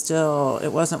who was still,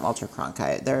 it wasn't Walter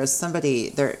Cronkite. There was somebody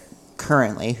there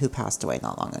currently who passed away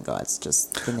not long ago. It's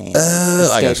just the name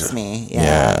escapes me.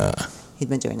 Yeah. He'd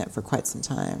been doing it for quite some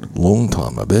time. Long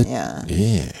time, I bet. Yeah.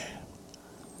 Yeah.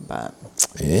 But,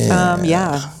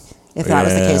 if that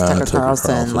was the case, Tucker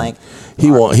Carlson, like... He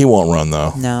won't run,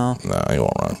 though. No, he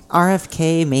won't run.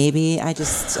 RFK, maybe. I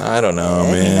don't know,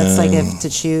 man. Mean, it's like if to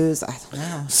choose, I don't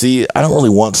know. See, I don't really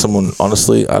want someone,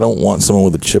 honestly, I don't want someone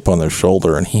with a chip on their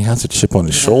shoulder, and he has a chip on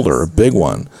his shoulder, a big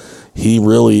one. He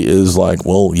really is like,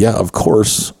 well, yeah, of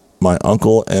course, my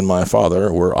uncle and my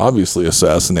father were obviously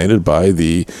assassinated by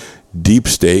the deep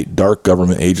state, dark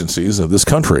government agencies of this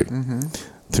country. Mm-hmm.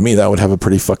 To me, that would have a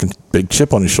pretty fucking big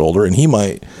chip on his shoulder, and he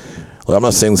might... Well, I'm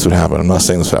not saying this would happen. I'm not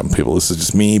saying this would happen, people. This is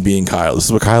just me being Kyle. This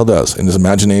is what Kyle does in his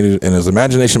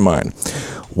imagination mind.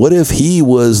 What if he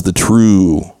was the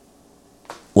true,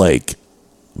 like,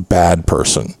 bad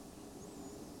person?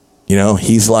 You know,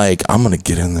 he's like, I'm going to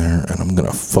get in there and I'm going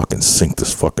to fucking sink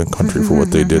this fucking country for what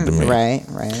they did to me. Right.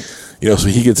 You know, so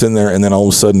he gets in there and then all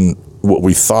of a sudden what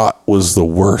we thought was the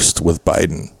worst with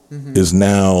Biden is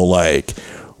now like...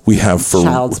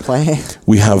 Child's play.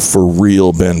 We have for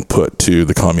real been put to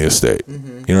the communist state.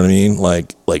 Mm-hmm. You know what I mean?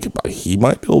 Like he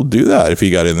might be able to do that if he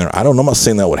got in there. I don't know. I'm not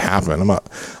saying that would happen.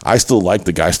 I still like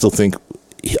the guy. I still think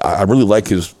I really like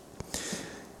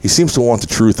he seems to want the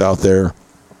truth out there,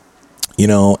 you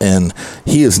know, and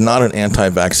he is not an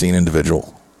anti-vaccine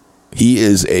individual. He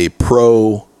is a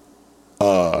pro,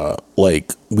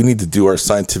 like we need to do our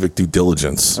scientific due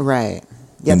diligence. Right.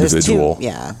 Yeah. Individual.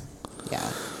 There's two.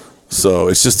 Yeah. So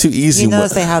it's just too easy. He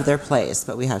knows they have their place,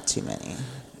 but we have too many.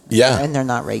 Yeah. And they're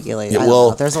not regulated. Yeah,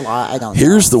 well, there's a lot. I don't know.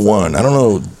 Here's the one. I don't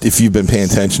know if you've been paying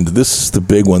attention to this. Is the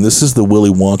big one. This is the Willy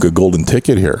Wonka golden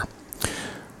ticket here.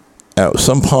 At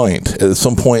some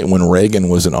point when Reagan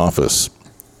was in office,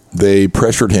 they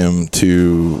pressured him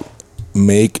to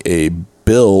make a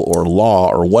bill or law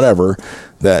or whatever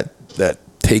that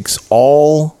takes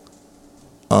all,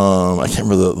 I can't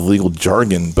remember the legal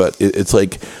jargon, but it's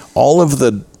like all of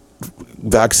the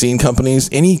vaccine companies,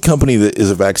 any company that is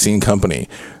a vaccine company,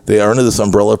 they are under this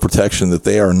umbrella of protection that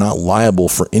they are not liable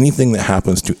for anything that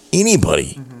happens to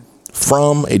anybody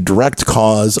from a direct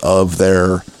cause of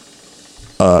their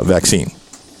vaccine.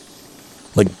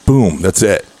 Like, boom, that's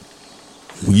it.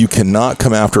 You cannot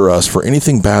come after us for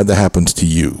anything bad that happens to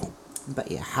you. But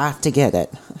you have to get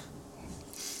it.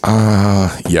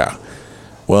 Yeah.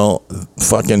 Well,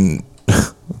 fucking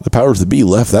the powers that be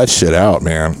left that shit out,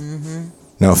 man.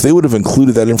 Now, if they would have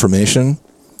included that information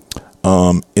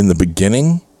in the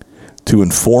beginning to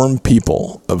inform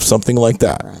people of something like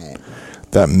that,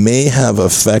 that may have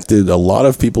affected a lot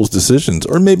of people's decisions,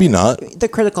 or maybe not. The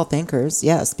critical thinkers,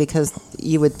 yes, because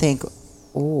you would think,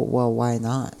 oh, well, why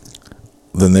not?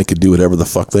 Then they could do whatever the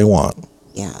fuck they want.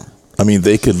 Yeah. I mean,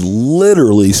 they could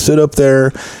literally sit up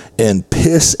there and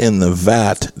piss in the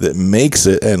vat that makes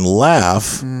it and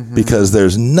laugh because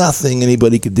there's nothing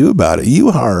anybody could do about it.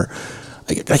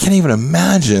 I can't even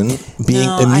imagine being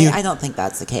immune. I don't think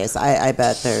that's the case. I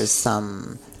bet there's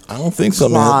some. I don't think so,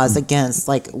 laws against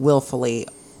like willfully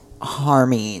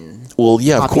harming. Well,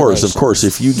 yeah, of course.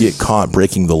 If you get caught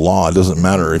breaking the law, it doesn't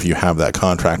matter if you have that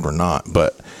contract or not.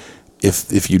 But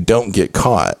if you don't get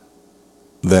caught,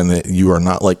 then you are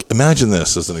not like. Imagine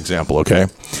this as an example. Okay,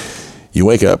 you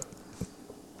wake up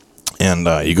and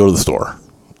you go to the store.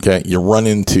 Okay, you run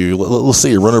into. Let's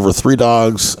say you run over 3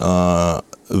 dogs.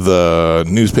 The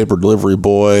newspaper delivery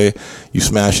boy, you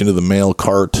smash into the mail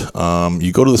cart,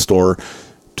 you go to the store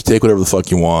to take whatever the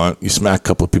fuck you want, you smack a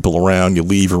couple of people around, you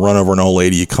leave, you run over an old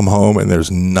lady, you come home, and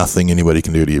there's nothing anybody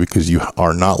can do to you because you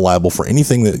are not liable for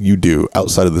anything that you do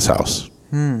outside of this house.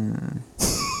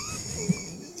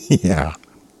 Yeah,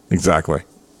 exactly.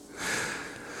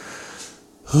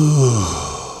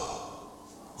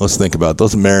 Let's think about it.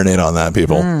 Let's marinate on that,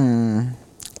 people.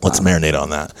 Let's marinate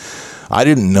on that. I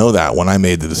didn't know that when I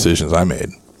made the decisions I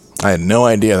made. I had no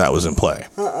idea that was in play.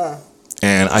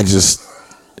 And I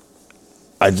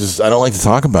don't like to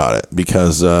talk about it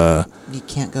because... you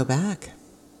can't go back.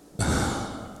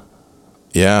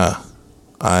 Yeah.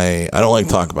 I don't like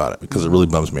to talk about it because it really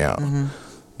bums me out.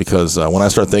 Because when I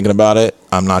start thinking about it,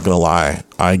 I'm not going to lie.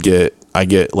 I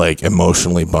get like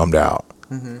emotionally bummed out.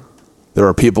 There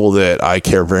are people that I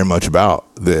care very much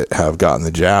about that have gotten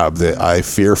the jab that I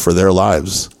fear for their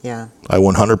lives. Yeah. I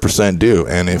 100% do.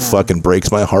 And it fucking breaks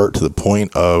my heart to the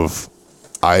point of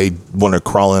I want to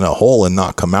crawl in a hole and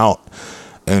not come out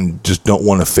and just don't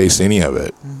want to face any of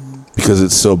it because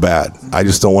it's so bad. I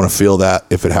just don't want to feel that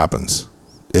if it happens.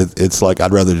 It's like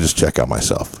I'd rather just check out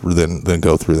myself than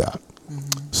go through that.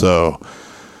 So,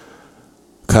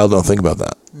 Kyle, don't think about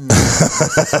that.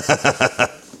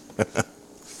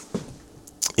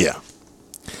 Yeah.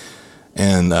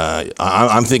 And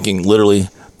I'm thinking literally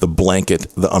the blanket,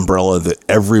 the umbrella that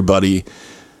everybody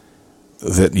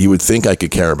that you would think I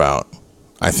could care about,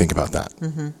 I think about that.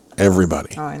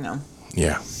 Everybody. Oh, I know.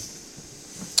 Yeah.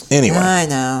 Anyway. I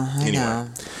know.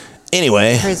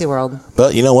 Anyway. Crazy world.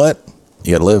 But you know what?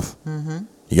 You gotta live.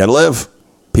 You gotta live.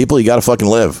 People, you gotta fucking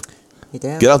live. You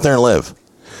do. Get out there and live.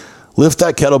 Lift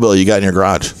that kettlebell you got in your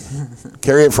garage.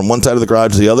 Carry it from one side of the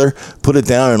garage to the other. Put it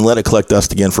down and let it collect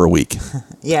dust again for a week.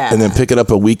 Yeah. And then pick it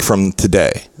up a week from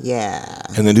today. Yeah.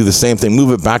 And then do the same thing.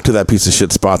 Move it back to that piece of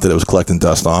shit spot that it was collecting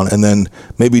dust on. And then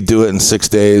maybe do it in 6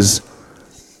 days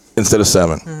instead of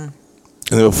 7. And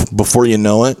then before you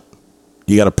know it,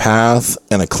 you got a path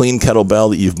and a clean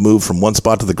kettlebell that you've moved from one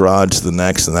spot to the garage to the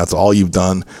next. And that's all you've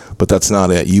done. But that's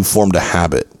not it. You formed a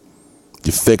habit.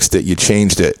 You fixed it. You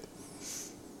changed it.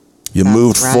 You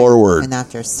moved forward. And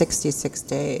after 66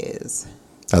 days.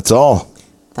 That's all.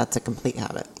 That's a complete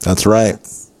habit. That's right.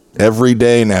 Every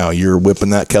day now you're whipping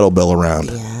that kettlebell around.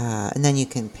 Yeah. And then you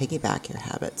can piggyback your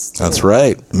habits too. That's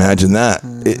right. Imagine that.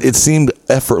 It seemed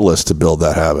effortless to build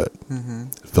that habit.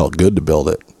 It felt good to build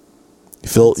it.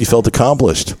 You felt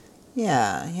accomplished.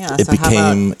 Yeah. Yeah.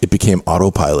 It became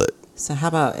autopilot. So how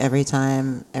about every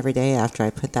day after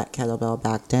I put that kettlebell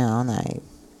back down, I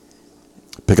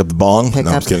pick up the bong? No,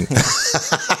 I'm just kidding.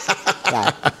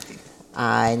 Yeah.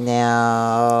 I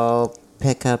now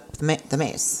pick up the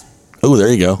mace. Oh,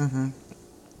 there you go.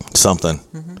 Something.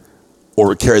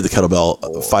 Or carry the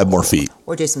kettlebell 5 more feet.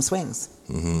 Or do some swings.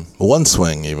 One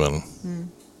swing even.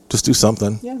 Just do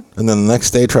something. Yeah. And then the next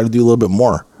day try to do a little bit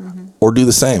more. Or do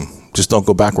the same. Just don't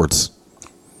go backwards.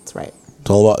 That's right.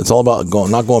 It's all about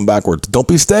not going backwards. Don't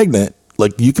be stagnant.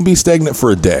 Like, you can be stagnant for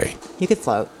a day. You could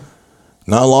float.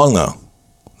 Not long, though.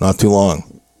 Not too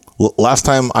long. Last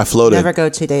time I floated... Never go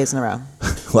 2 days in a row.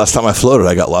 Last time I floated,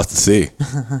 I got lost at sea.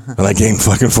 And I gained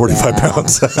fucking 45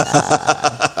 pounds.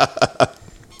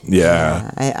 Yeah.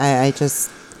 I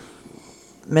just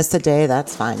missed a day.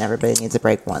 That's fine. Everybody needs a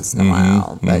break once in a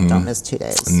while. But don't miss 2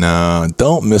 days. No,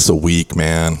 don't miss a week,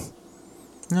 man.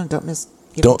 No, don't miss...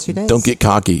 2 days. Don't get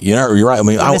cocky. You're right. I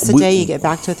mean, miss a day, you get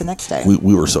back to it the next day.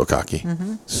 We were so cocky.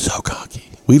 So cocky.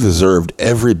 We deserved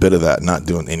every bit of that, not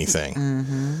doing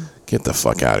anything. Get the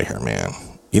fuck out of here, man.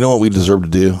 You know what we deserve to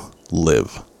do?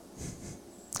 Live.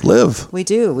 Live. We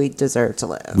do. We deserve to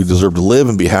live. We deserve to live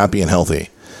and be happy and healthy.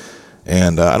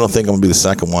 And I don't think I'm going to be the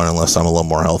second one unless I'm a little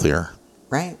more healthier.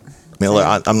 Right. I mean,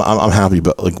 like, I'm happy,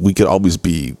 but like we could always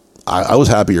be... I was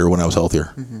happier when I was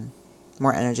healthier.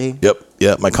 More energy.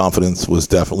 Yep. My confidence was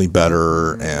definitely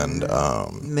better, and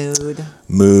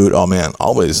mood. Oh man,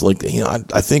 always like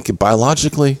I think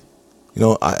biologically,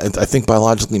 I think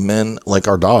biologically men like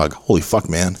our dog. Holy fuck,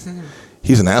 man,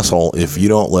 he's an asshole if you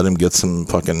don't let him get some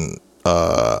fucking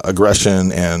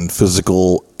aggression and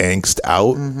physical angst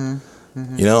out.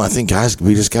 I think guys,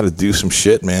 we just got to do some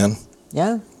shit, man.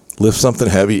 Yeah. Lift something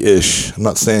heavy-ish. I'm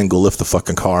not saying go lift the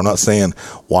fucking car. I'm not saying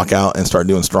walk out and start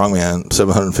doing strongman,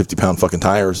 750-pound fucking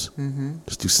tires.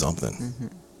 Just do something.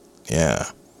 Yeah.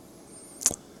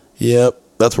 Yep.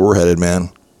 That's where we're headed, man.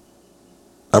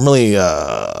 I'm really,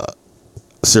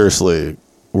 seriously,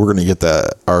 we're going to get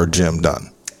our gym done.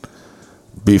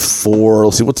 Let's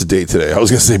see, what's the date today? I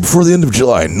was going to say before the end of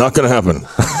July. Not going to happen.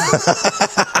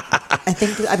 I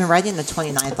think I've been writing the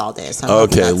 29th all day. So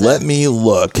okay, let me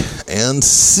look and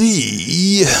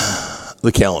see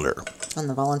the calendar. On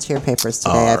the volunteer papers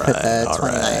today, I put the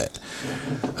 29th.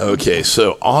 Right. Okay,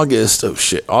 so August. Oh,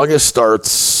 shit. August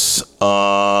starts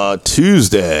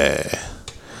Tuesday.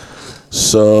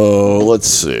 So, let's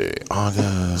see.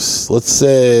 August. Let's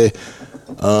say,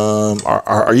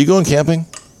 are you going camping?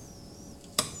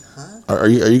 Are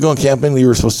you going camping? You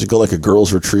were supposed to go like a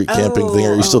girls' retreat camping thing.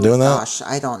 Are you still doing that? Gosh,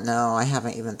 I don't know. I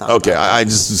haven't even thought. Okay, about I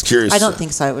just was curious. I don't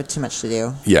think so. I would too much to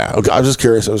do. Yeah. Okay. I was just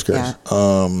curious. Yeah.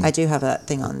 I do have that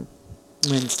thing on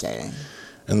Wednesday.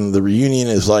 And the reunion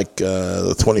is like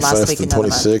the 25th and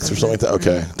 26th or something like that.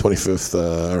 Okay, 25th.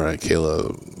 All right,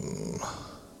 Kayla.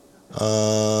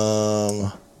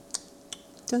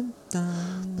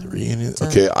 The reunion.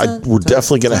 Okay, we're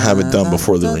definitely going to have it done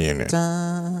before the reunion.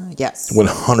 Yes.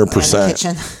 100%.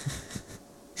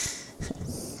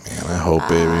 Man, I hope,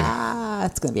 baby.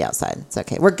 It's going to be outside. It's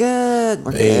okay. We're good.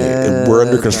 We're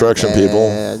under construction, people.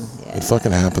 Yeah. It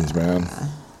fucking happens, man.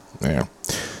 Yeah.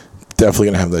 Definitely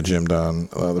going to have that gym done.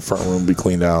 The front room will be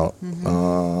cleaned out.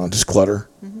 Just clutter.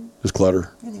 Just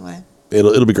clutter. Anyway.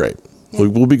 It'll be great. Yeah.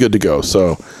 We'll be good to go.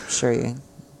 So. Sure you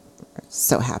are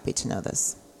so happy to know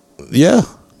this. Yeah.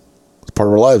 It's part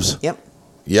of our lives. Yep.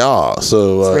 Yeah.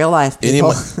 So. It's real life,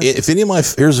 people.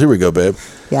 Here we go, babe.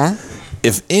 Yeah?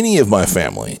 If any of my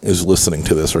family is listening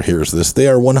to this or hears this, they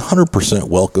are 100%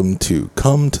 welcome to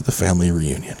come to the family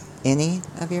reunion. Any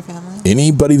of your family?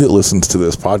 Anybody that listens to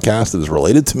this podcast that is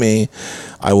related to me,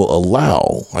 I will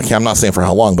allow. I'm not saying for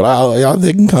how long, but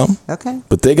they can come. Okay.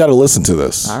 But they got to listen to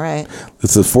this. All right.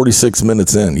 This is 46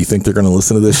 minutes in. You think they're going to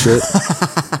listen to this shit?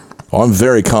 Well, I'm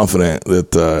very confident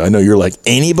that I know you're like,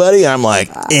 anybody? I'm like,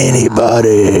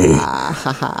 anybody.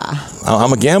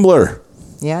 I'm a gambler.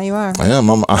 Yeah, you are. I am.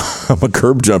 I'm a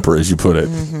curb jumper, as you put it.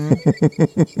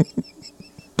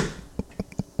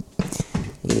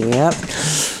 Yep.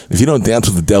 If you don't dance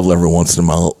with the devil every once in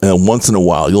a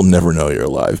while, you'll never know you're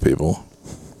alive, people.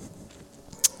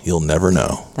 You'll never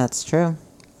know. That's true.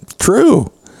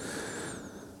 True.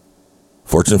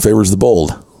 Fortune favors the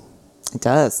bold. It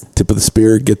does. Tip of the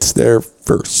spear gets there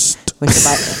first. We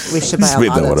should buy a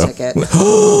lotto ticket.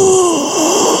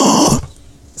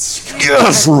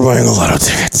 Yes, we're buying a lotto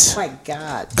tickets. Oh my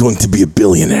God. Going to be a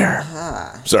billionaire.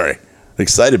 Sorry. It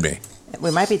excited me.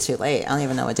 We might be too late. I don't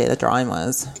even know what day the drawing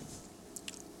was.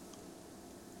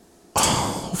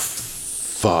 Oh,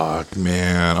 fuck,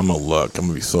 man. I'm going to look. I'm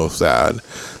going to be so sad.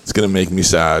 It's going to make me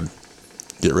sad.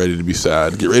 Get ready to be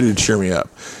sad. Get ready to cheer me up.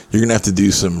 You're going to have to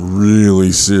do some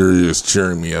really serious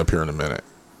cheering me up here in a minute.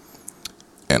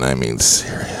 And I mean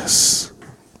serious.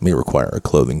 May require a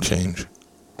clothing change.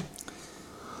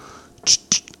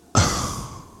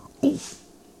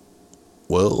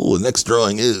 Well, the next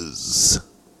drawing is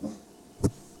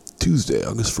Tuesday,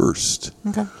 August 1st.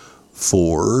 Okay.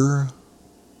 For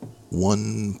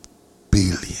 $1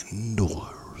 billion.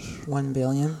 1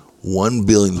 billion? 1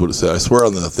 billion is what it said. I swear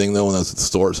on the thing, though, when I was at the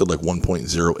store, it said like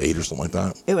 1.08 or something like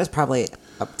that. It was probably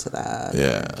up to that.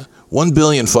 Yeah. $1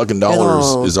 billion fucking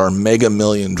dollars is our mega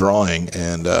million drawing,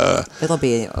 and it'll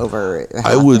be over.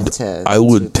 I would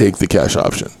take the cash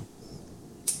option.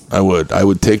 I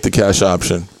would take the cash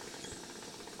option.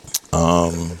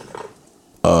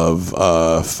 Of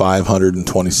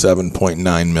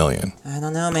 527.9 million. I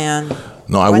don't know, man.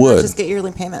 No, I would. Why not just get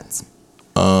yearly payments?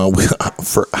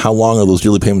 For how long are those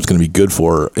yearly payments going to be good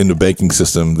for in a banking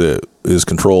system that is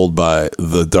controlled by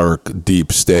the dark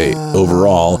deep state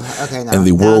overall? Okay, no. And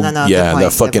the world, no, yeah,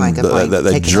 that fucking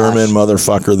that German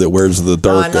motherfucker that wears the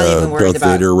dark Darth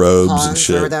Vader robes and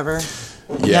shit. Or whatever.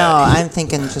 Yeah, no, I'm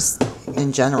thinking just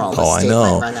in general. The state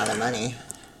might run out of money.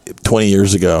 20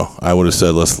 years ago, I would have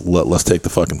said let's take the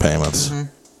fucking payments.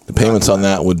 The payments on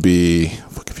that would be,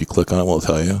 if you click on it, will it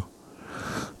tell you?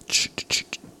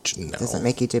 No. Does it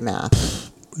make you do math?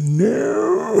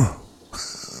 No.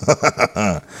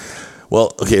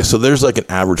 Well, okay, so there's like an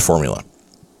average formula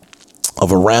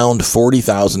of around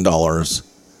 $40,000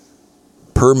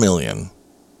 per million.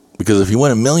 Because if you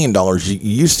win $1 million, you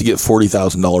used to get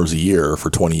 $40,000 a year for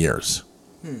 20 years.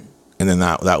 And then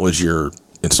that was your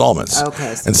installments.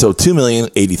 Okay. And so 2 million,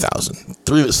 80,000.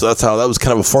 So that was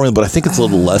kind of a formula, but I think it's a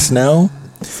little less now.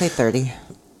 Say 30.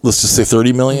 Let's just say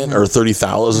 30 million or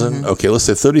 30,000. Okay, let's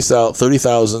say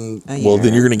 30,000. Well,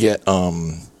 then you're going to get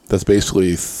that's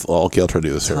basically okay, I'll try to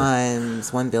do this here.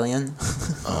 Times 1 billion.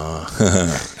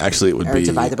 Actually it would be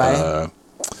divided by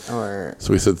or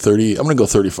so we said 30. I'm going to go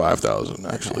 35,000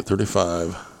 actually. Okay.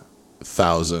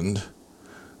 35,000.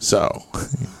 So,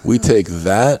 we take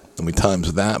that and we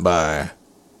times that by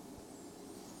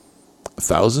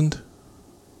 1,000.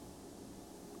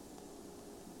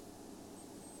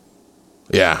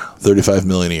 Yeah, 35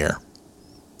 million a year,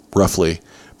 roughly,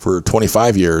 for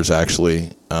 25 years actually,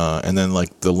 and then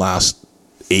like the last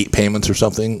 8 payments or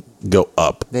something go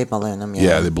up. They balloon them, yeah.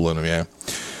 Yeah, they balloon them, yeah.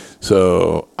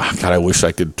 So, God, I wish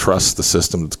I could trust the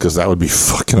system because that would be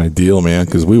fucking ideal, man.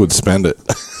 Because we would spend it.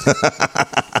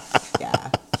 Yeah.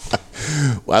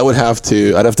 I'd have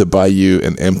to buy you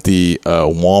an empty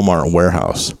Walmart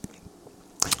warehouse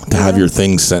to have your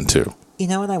things sent to. You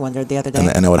know what I wondered the other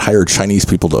day? And I would hire Chinese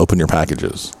people to open your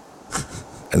packages.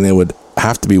 And they would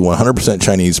have to be 100%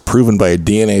 Chinese, proven by a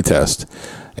DNA test.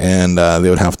 And they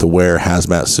would have to wear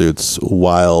hazmat suits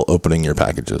while opening your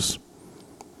packages.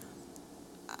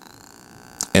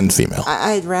 And female.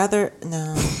 I'd rather...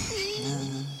 No.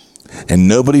 and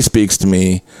nobody speaks to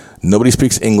me. Nobody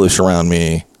speaks English around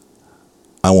me.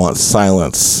 I want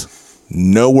silence.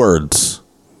 No words.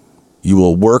 You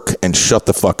will work and shut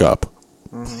the fuck up.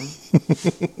 Mm-hmm.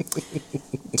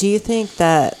 Do you think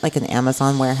that like an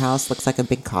Amazon warehouse looks like a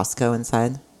big Costco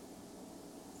inside?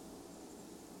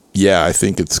 Yeah, I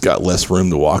think it's got less room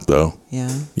to walk though. Yeah.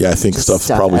 Yeah, I think stuff's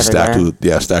probably stacked to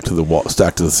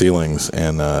the ceilings,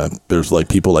 and there's like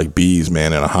people like bees,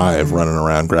 man, in a hive running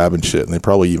around grabbing shit, and they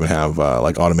probably even have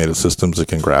like automated systems that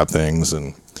can grab things,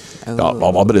 and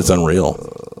I'll bet it's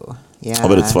unreal. Yeah. I'll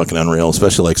bet it's fucking unreal,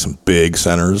 especially like some big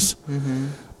centers. Mm-hmm.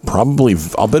 Probably,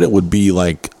 I'll bet it would be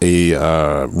like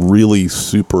a really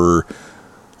super,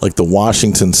 like the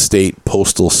Washington State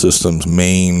Postal System's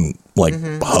main like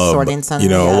hub. Sorting center, you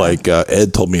know, like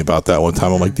Ed told me about that one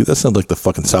time. I'm like, dude, that sounds like the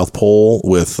fucking South Pole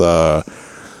with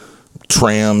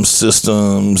tram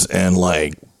systems and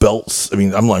like belts. I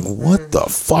mean, I'm like, what the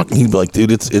fuck? And he'd be like,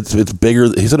 dude, it's bigger.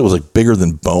 He said it was like bigger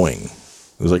than Boeing.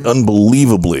 It was like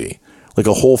unbelievably like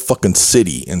a whole fucking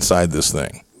city inside this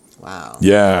thing. Wow.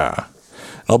 Yeah.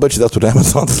 I'll bet you that's what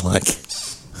Amazon's like.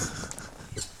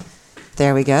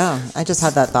 There we go. I just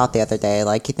had that thought the other day.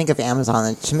 Like, you think of Amazon,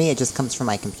 and to me, it just comes from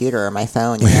my computer or my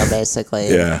phone, you know, basically.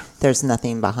 Yeah. There's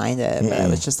nothing behind it. But I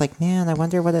was just like, man, I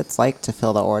wonder what it's like to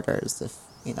fill the orders if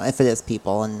it is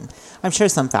people. And I'm sure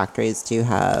some factories do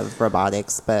have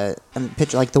robotics, but I'm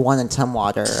picture like the one in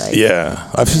Tumwater, right? Yeah.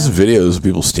 I've seen some videos of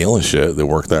people stealing shit that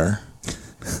work there.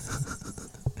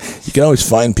 You can always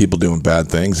find people doing bad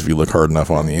things if you look hard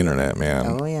enough on the internet,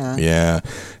 man. Oh, yeah. Yeah.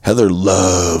 Heather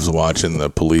loves watching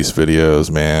the police videos,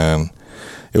 man.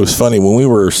 It was funny when we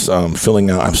were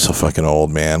filling out. I'm so fucking old,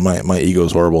 man. My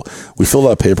ego's horrible. We filled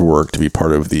out paperwork to be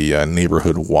part of the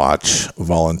neighborhood watch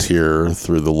volunteer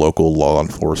through the local law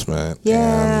enforcement.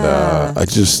 Yeah. And I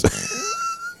just...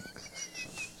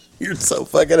 You're so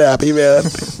fucking happy, man.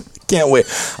 Can't wait.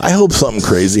 I hope something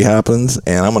crazy happens,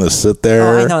 and I'm going to sit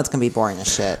there. Oh, I know it's going to be boring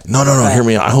as shit. No, hear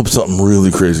me out. I hope something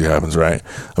really crazy happens, right?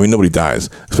 I mean, nobody dies,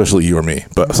 especially you or me,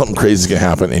 but something crazy is going to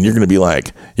happen, and you're going to be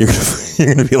like, getting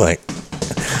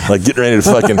ready to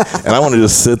fucking, and I want to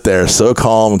just sit there so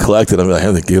calm and collected. I'm like,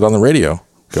 hey, get on the radio.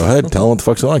 Go ahead. Tell them what the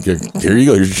fuck's going on. Here you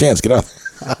go. Here's your chance. Get on.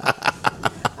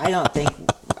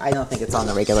 I don't think it's on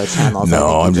the regular channels.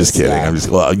 No, I'm just kidding.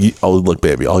 Look,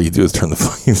 baby, all you do is turn the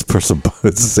fucking person.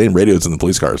 It's the same radios in the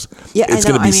police cars. Yeah, it's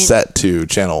going to be set to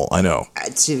channel. I know.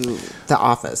 To The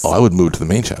Office. Oh, I would move to the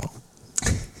main channel.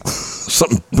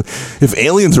 Something. If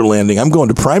aliens are landing, I'm going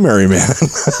to primary, man.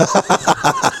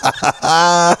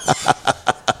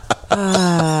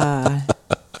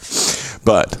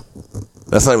 But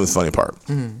that's not even the funny part.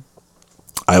 Mm-hmm.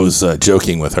 I was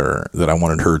joking with her that I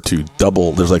wanted her to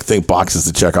double. There's like boxes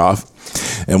to check off,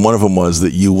 and one of them was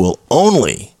that you will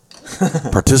only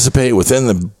participate within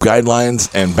the guidelines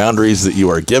and boundaries that you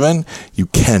are given. You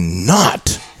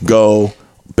cannot go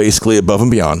basically above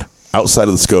and beyond outside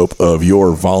of the scope of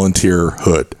your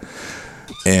volunteerhood.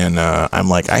 And I'm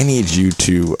like, I need you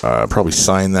to probably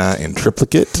sign that in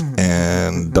triplicate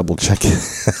and double check it.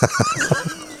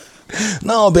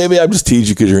 No, baby, I'm just teasing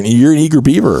you because you're an eager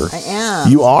beaver. I am.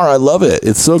 You are. I love it.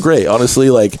 It's so great. Honestly,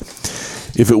 like,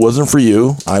 if it wasn't for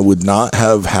you, I would not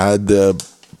have had the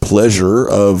pleasure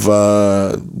of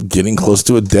getting close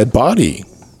to a dead body.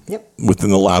 Yep. Within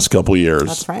the last couple of years.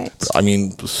 That's right. I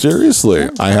mean, seriously,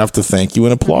 I have to thank you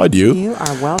and applaud you. You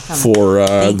are welcome. For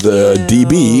the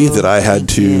DB that I had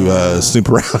to snoop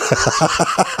around.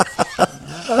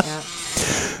 Yeah.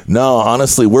 No,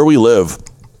 honestly, where we live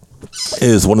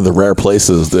is one of the rare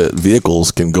places that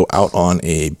vehicles can go out on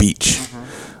a beach.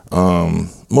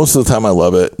 Most of the time I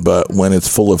love it, but when it's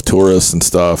full of tourists and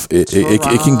stuff, it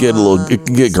can get grindy.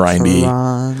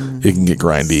 It can get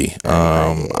grindy.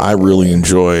 I really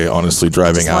enjoy, honestly,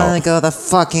 driving out. I want to go to the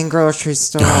fucking grocery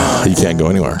store. You can't go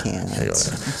anywhere.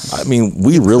 I mean,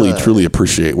 we really, truly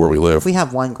appreciate where we live. We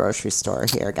have one grocery store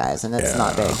here, guys, and it's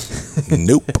not big.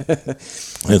 Nope.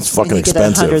 It's fucking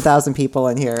expensive. 100,000 people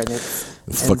in here, and it's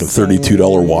fucking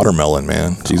 $32 watermelon,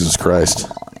 man. Jesus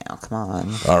Christ. Come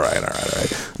on. All right.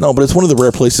 No, but it's one of the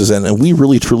rare places, and we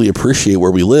really, truly appreciate where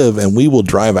we live, and we will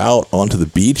drive out onto the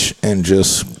beach and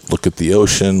just look at the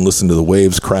ocean, listen to the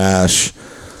waves crash,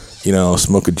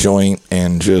 smoke a joint,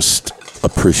 and just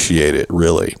appreciate it,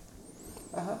 really.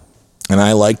 And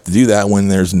I like to do that when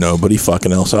there's nobody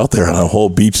fucking else out there, and the whole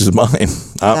beach is mine.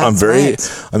 I'm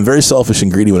very selfish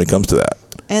and greedy when it comes to that.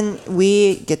 And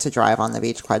we get to drive on the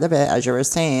beach quite a bit, as you were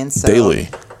saying. So, daily.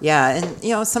 Yeah,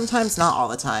 and sometimes not all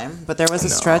the time, but there was a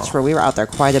stretch where we were out there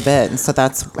quite a bit, and so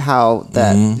that's how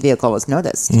the vehicle was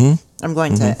noticed. I'm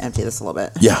going to empty this a little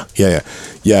bit. Yeah.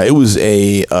 It was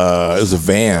a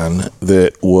van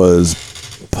that was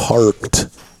parked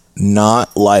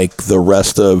not like the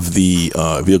rest of the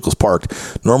vehicles parked.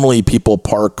 Normally, people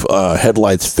park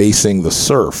headlights facing the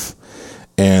surf,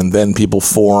 and then people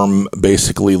form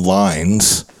basically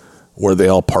lines where they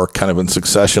all park kind of in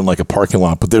succession like a parking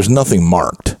lot, but there's nothing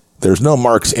marked. There's no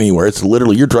marks anywhere. It's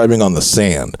literally, you're driving on the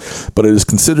sand, but it is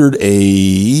considered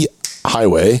a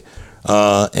highway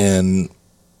and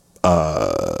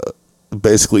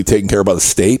basically taken care of by the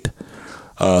state.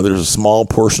 There's a small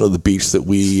portion of the beach that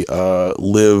we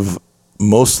live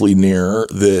mostly near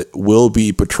that will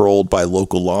be patrolled by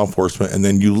local law enforcement. And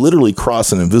then you literally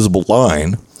cross an invisible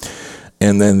line.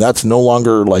 And then that's no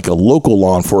longer like a local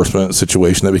law enforcement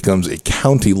situation. That becomes a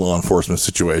county law enforcement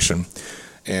situation.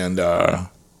 And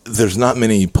there's not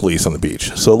many police on the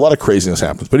beach. So a lot of craziness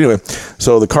happens. But anyway,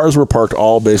 so the cars were parked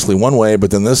all basically one way.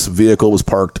 But then this vehicle was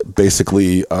parked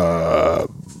basically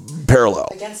parallel.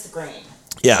 Against the grain.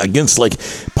 Yeah, against, like,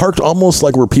 parked almost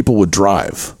like where people would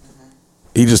drive. Mm-hmm.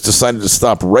 He just decided to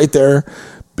stop right there.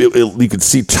 You could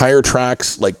see tire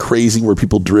tracks like crazy where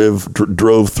people drove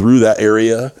through that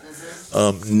area.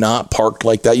 Mm-hmm. Not parked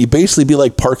like that. You basically be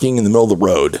like parking in the middle of the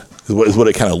road is what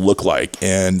it kind of looked like.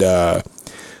 And I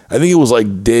think it was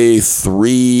like day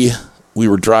 3 we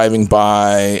were driving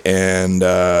by, and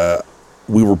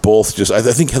we were both just, I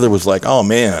think Heather was like, oh,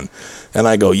 man. And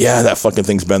I go, yeah, that fucking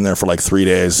thing's been there for like 3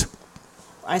 days.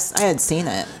 I had seen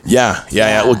it. Yeah.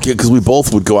 Well, because we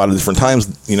both would go out at different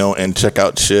times, and check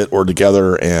out shit or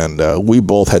together, and we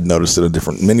both had noticed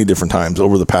it many different times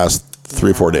over the past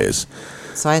 3 or 4 days.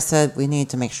 So I said we need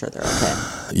to make sure they're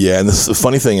okay. Yeah, and the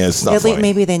funny thing is, it's not funny.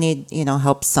 Maybe they need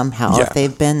help somehow if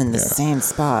they've been in the same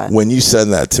spot. When you said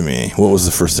that to me, what was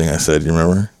the first thing I said? You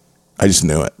remember? I just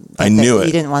knew it. I knew it.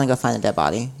 You didn't want to go find a dead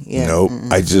body. Nope.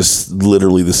 Mm-mm. I just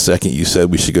literally the second you said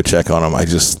we should go check on him, I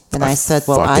said,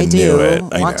 well, I do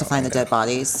want to find a dead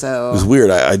body. So it was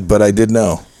weird. But I did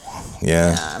know.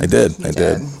 Yeah, I did. I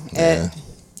did. It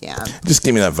just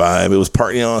gave me that vibe. It was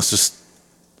part. It's just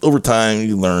over time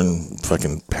you learn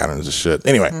fucking patterns of shit.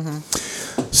 Anyway,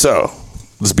 so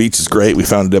this beach is great. We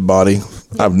found a dead body.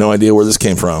 I have no idea where this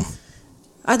came from.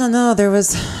 I don't know. There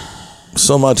was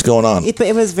so much going on. But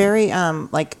it was very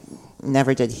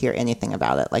never did hear anything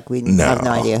about it. Like we have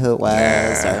no idea who it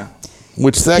was. Or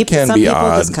which that can be odd. Some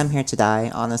people just come here to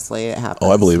die. Honestly, it happens.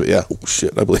 Oh, I believe it. Yeah. Oh,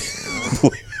 shit. I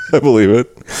believe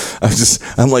it.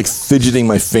 I'm like fidgeting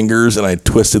my fingers, and I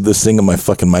twisted this thing, and my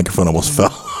fucking microphone almost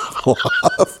fell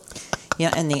off.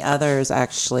 Yeah, and the others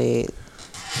actually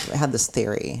had this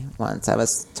theory once. I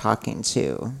was talking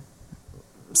to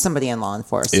somebody in law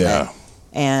enforcement. Yeah.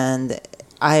 And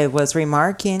I was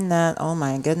remarking that, oh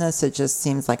my goodness, it just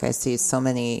seems like I see so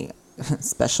many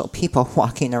special people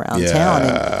walking around town.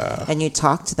 And you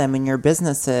talk to them in your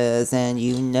businesses, and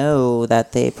you know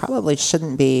that they probably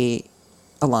shouldn't be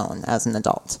alone as an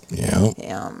adult. Yeah.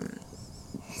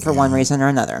 For one reason or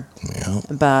another. Yeah.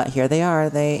 But here they are.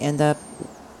 They end up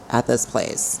at this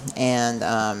place.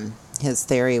 And his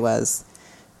theory was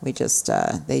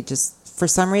they just for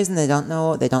some reason they don't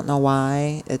know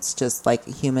why. It's just like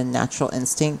human natural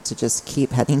instinct to just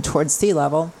keep heading towards sea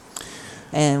level.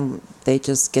 And they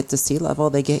just get to sea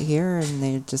level, they get here, and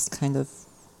they just kind of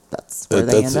that's where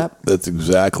they end up. That's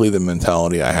exactly the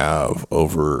mentality I have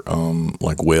over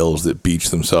like whales that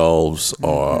beach themselves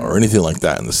or anything like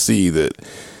that in the sea. That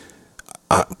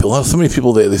so many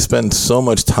people they spend so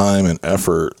much time and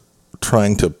effort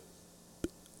trying to.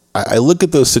 I look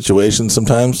at those situations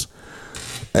sometimes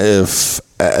as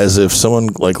if someone,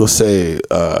 like, let's say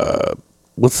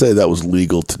that was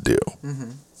legal to do,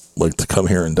 like to come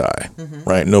here and die,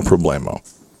 right? No problemo.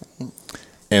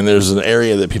 And there's an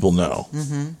area that people know,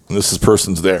 and this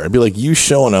person's there. It'd be like you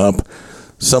showing up,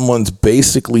 someone's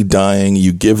basically dying,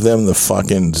 you give them the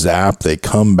fucking zap, they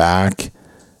come back,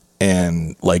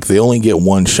 and like they only get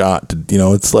one shot.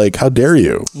 It's like, how dare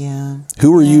you? Yeah.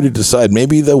 Who are you to decide?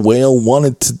 Maybe the whale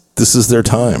wanted to. This is their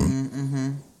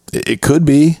time. It could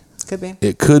be.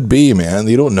 It could be, man.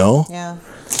 You don't know. Yeah.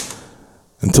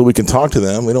 Until we can talk to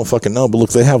them, we don't fucking know. But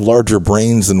look, they have larger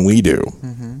brains than we do.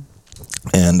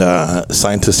 And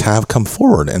scientists have come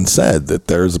forward and said that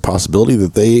there's a possibility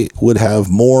that they would have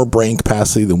more brain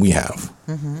capacity than we have.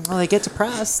 Well, they get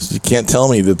depressed. So you can't tell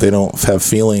me that they don't have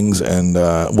feelings. And,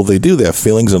 well, they do. They have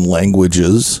feelings and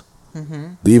languages.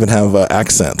 They even have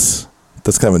accents.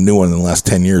 That's kind of a new one in the last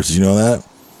 10 years. Did you know that?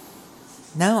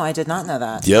 No, I did not know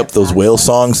that. Yep, those whale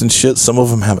songs and shit, some of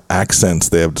them have accents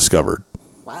they have discovered.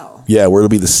 Wow. Yeah, where it'll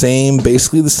be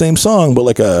basically the same song, but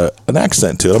like an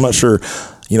accent to it. I'm not sure.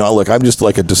 You know, look, I'm just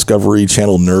like a Discovery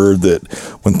Channel nerd that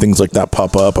when things like that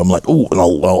pop up, I'm like, oh, and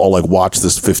I'll like watch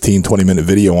this 15, 20-minute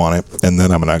video on it, and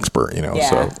then I'm an expert, you know.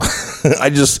 Yeah. So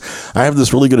I have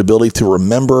this really good ability to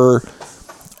remember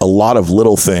a lot of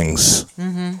little things.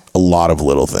 Mm-hmm. A lot of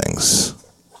little things.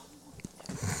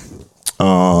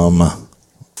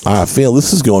 I feel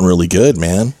this is going really good,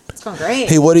 man. It's going great.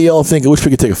 Hey, what do y'all think? I wish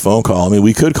we could take a phone call. I mean,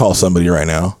 we could call somebody right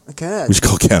now. We could. We should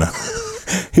call Kenna.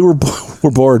 Hey, we're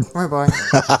bored. We're bored.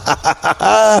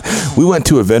 We went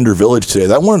to a vendor village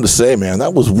today. I wanted to say, man,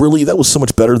 that was so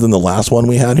much better than the last one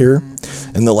we had here,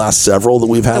 and the last several that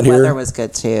we've had here. The weather was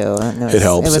good too. It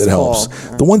helps. It helps.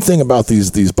 The one thing about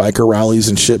these biker rallies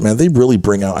and shit, man, they really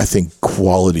bring out, I think,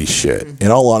 quality shit. Mm-hmm.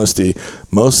 In all honesty,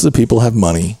 most of the people have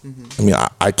money. Mm-hmm. I mean,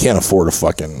 I can't afford a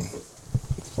fucking.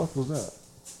 What the fuck was that?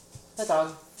 That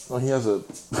dog. Oh, he has a.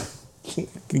 Can you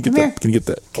Come get here. that? Can you get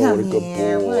that? Come oh, what a good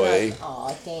here. boy. Oh,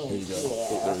 thank There you go.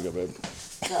 Oh, there you go, babe.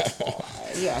 Good boy.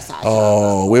 Yes,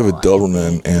 Oh, we have a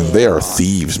Doberman, and they are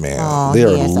thieves, man. Oh, they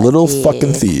are he is a little thief.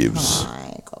 fucking thieves.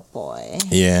 Hi, good boy.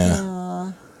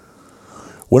 Yeah.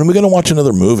 When are we going to watch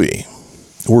another movie?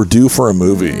 We're due for a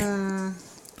movie.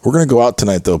 We're going to go out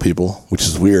tonight, though, people, which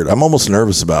is weird. I'm almost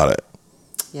nervous about it.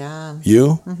 Yeah.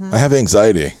 You? I have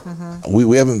anxiety.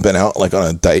 We haven't been out like on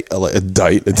a date.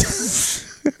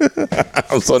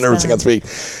 I'm so nervous I can't speak.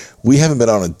 We haven't been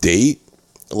on a date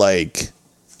like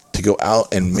to go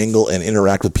out and mingle and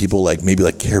interact with people, like maybe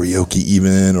like karaoke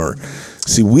even, or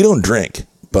see, we don't drink,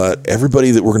 but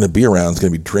everybody that we're going to be around is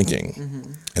going to be drinking.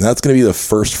 And that's going to be the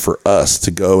first for us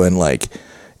to go and like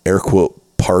air quote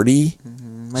party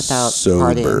Without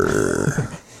sober.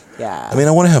 Yeah. I mean,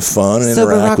 I want to have fun and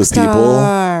Sober interact with people.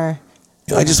 rockstar.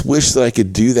 You know, I just wish that I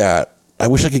could do that. I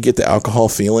wish I could get the alcohol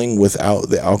feeling without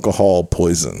the alcohol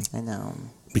poison. I know.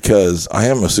 Because I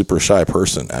am a super shy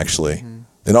person, actually.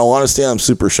 In all honesty, I'm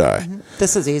super shy.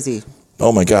 This is easy.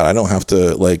 Oh my God, I don't have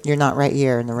to like. You're not right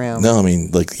here in the room. No, I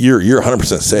mean, like you're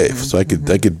 100% safe, so I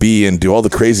could be and do all the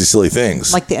crazy silly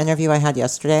things. Like the interview I had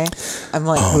yesterday. I'm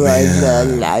like, Oh,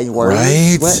 man. right?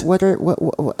 What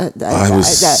I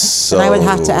was so. And I would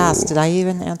have to ask, did I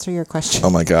even answer your question? Oh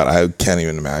my God, I can't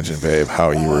even imagine, babe, how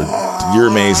you were. You're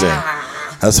amazing.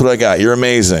 That's what I got. You're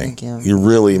amazing. Thank you. You're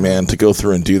really, man, to go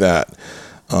through and do that.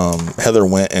 Heather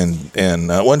went and do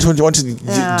you want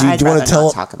to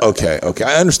tell? Okay.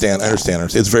 I understand.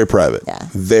 It's very private. Yeah.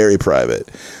 Very private.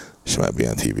 She might be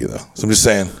on TV though. So I'm just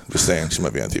saying she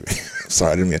might be on TV.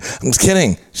 Sorry, I didn't mean. I'm just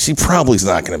kidding. She probably's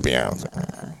not going to be on.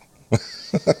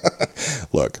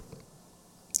 Look,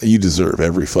 you deserve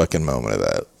every fucking moment of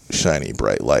that shiny,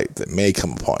 bright light that may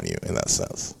come upon you in that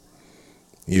sense.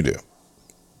 You do.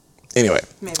 Anyway.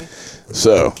 Maybe.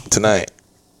 So tonight.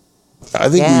 I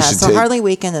think we should take... Harley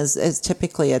Weekend is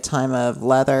typically a time of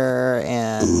leather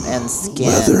and skin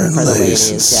leather and for the lace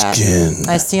ladies. And skin.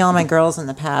 I see all my girls in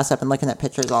the past. I've been looking at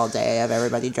pictures all day of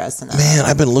everybody dressing up. Man,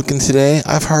 I've been looking today.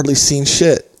 I've hardly seen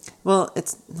shit. Well,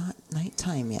 it's not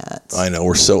nighttime yet. I know,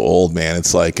 we're so old, man.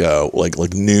 It's like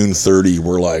noon 30.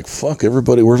 We're like, fuck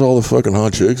everybody. Where's all the fucking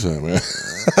hot chicks at, man?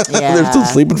 Yeah. They're still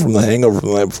sleeping from the hangover from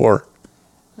the night before.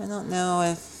 I don't know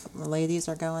if the ladies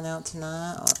are going out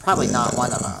tonight. Or probably not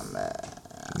one of them, but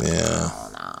yeah. I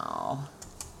don't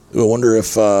know. I wonder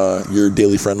if your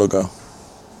daily friend will go.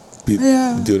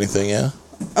 Do anything, yeah?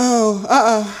 Oh,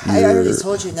 I already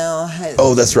told you no.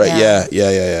 Oh, that's right. Yeah.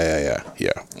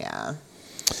 Yeah.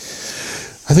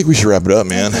 I think we should wrap it up,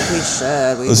 man. I think we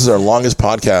should. This is our longest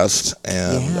podcast,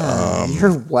 and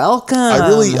you're welcome.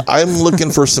 I'm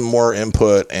looking for some more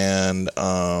input, and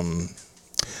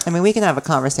I mean, we can have a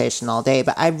conversation all day,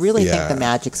 but I really think the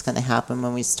magic's going to happen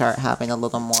when we start having a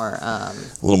little more.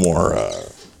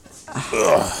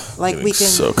 Like we can.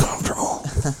 So comfortable.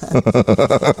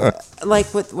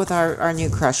 Like with our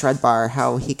new crush Red Bar,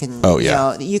 how he can. Oh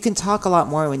yeah. You can talk a lot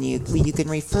more when you can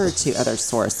refer to other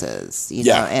sources. You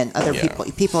know, and other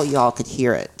people y'all could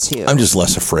hear it too. I'm just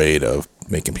less afraid of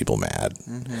making people mad.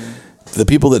 The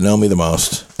people that know me the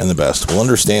most and the best will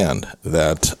understand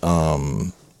that.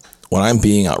 When I'm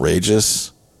being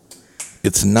outrageous,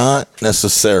 it's not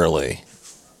necessarily.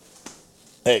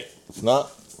 Hey, it's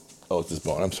not. Oh, it's his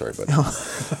bone. I'm sorry, buddy.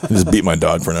 I just beat my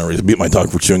dog for no reason. Beat my dog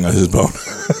for chewing on his bone.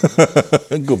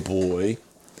 Good boy.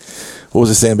 What was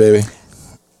it saying, baby?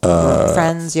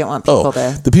 Friends, you don't want people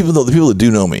to. The people that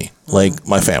do know me, like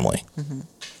my family,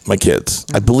 my kids.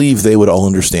 I believe they would all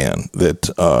understand that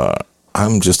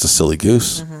I'm just a silly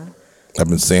goose. I've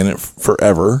been saying it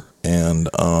forever, and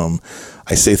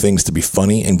I say things to be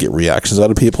funny and get reactions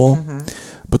out of people,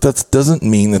 but that doesn't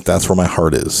mean that that's where my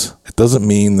heart is. It doesn't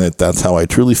mean that that's how I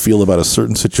truly feel about a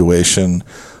certain situation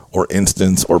or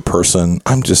instance or person.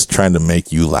 I'm just trying to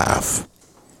make you laugh.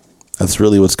 That's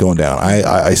really what's going down.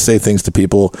 I say things to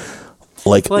people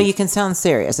like... Well, you can sound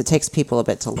serious. It takes people a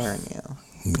bit to learn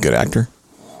you. Good actor?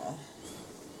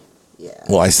 Yeah.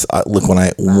 Well, I look, when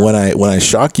I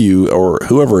shock you or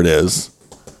whoever it is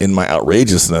in my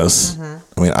outrageousness, I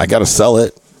mean, I got to sell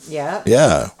it. Yeah.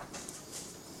 Yeah.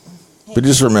 But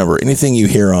just remember, anything you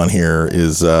hear on here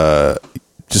is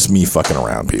just me fucking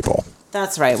around, people.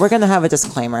 That's right. We're going to have a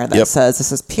disclaimer that says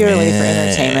this is purely for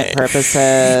entertainment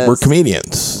purposes. We're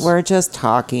comedians. We're just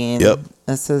talking. Yep.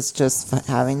 This is just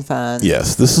having fun.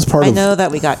 Yes, this is part of... I know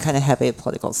that we got kind of heavy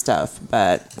political stuff,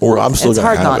 but I'm still it's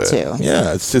hard not to.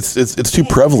 Yeah, it's too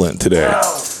prevalent today.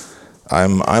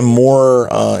 I'm more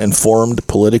informed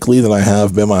politically than I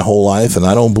have been my whole life, and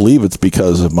I don't believe it's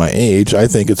because of my age. I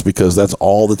think it's because that's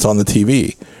all that's on the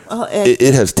TV. Well,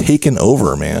 it has taken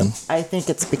over, man. I think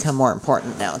it's become more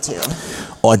important now, too.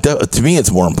 Well, to me,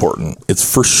 it's more important.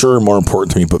 It's for sure more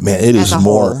important to me, but man, it is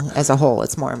more... As a whole,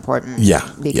 it's more important. Yeah.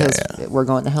 Because we're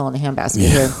going to hell in a handbasket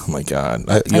here. Oh, my God.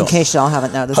 In case y'all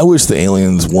haven't noticed. I wish the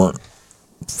aliens weren't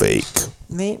fake.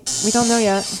 We don't know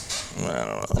yet.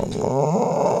 I don't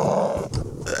know.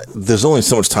 There's only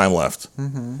so much time left.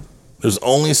 There's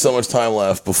only so much time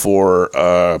left before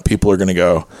people are going to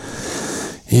go,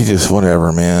 you just,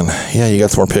 whatever, man. Yeah, you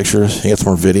got some more pictures. You got some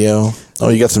more video. Oh,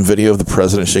 you got some video of the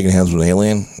president shaking hands with an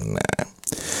alien? Nah.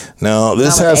 No,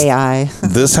 this has AI.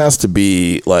 This has to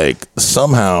be like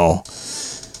somehow,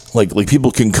 like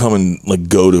people can come and like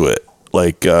go to it.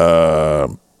 Like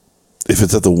if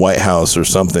it's at the White House or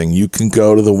something, you can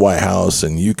go to the White House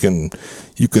and you can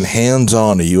hands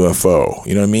on a UFO.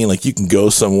 You know what I mean? Like you can go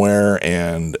somewhere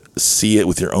and see it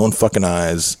with your own fucking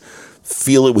eyes,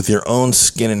 feel it with your own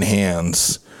skin and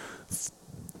hands.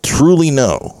 Truly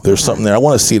know there's something there. I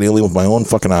want to see an alien with my own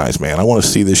fucking eyes, man. I want to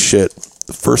see this shit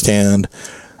firsthand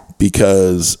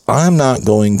because I'm not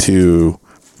going to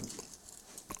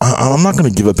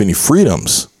give up any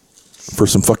freedoms for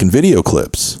some fucking video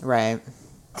clips. Right.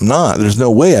 I'm not. There's no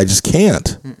way. I just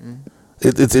can't.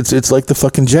 It's like the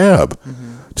fucking jab.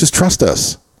 Just trust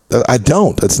us. I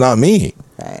don't. That's not me.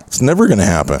 Right. It's never going to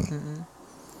happen.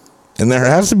 And there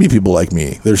has to be people like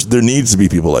me. There needs to be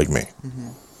people like me.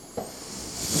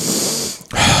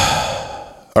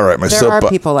 All right, there are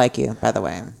people like you, by the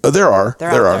way. There are.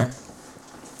 There are.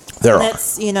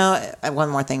 It's, one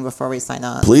more thing before we sign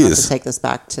on. Please. Not to take this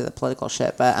back to the political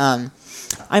shit, but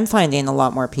I'm finding a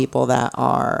lot more people that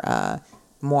are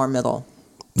more middle.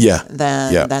 Yeah.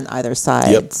 Than either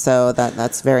side. Yep. So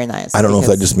that's very nice. I don't know if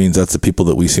that just means that's the people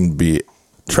that we seem to be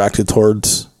attracted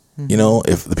towards.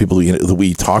 If the people that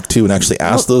we talk to and actually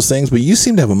ask those things, but you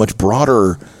seem to have a much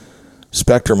broader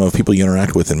spectrum of people you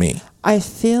interact with than me. I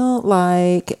feel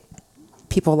like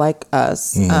people like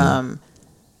us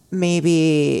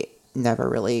maybe never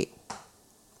really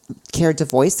cared to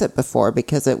voice it before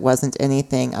because it wasn't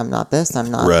anything. I'm not this, I'm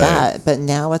not that. But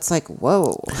now it's like,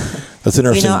 whoa. That's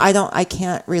interesting. I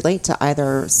can't relate to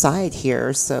either side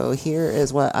here. So here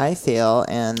is what I feel,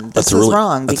 and this is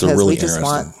wrong because we just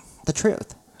want the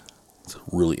truth. It's a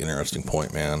really interesting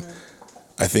point, man.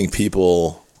 I think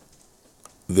people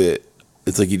that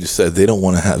it's like you just said, they don't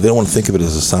want to think of it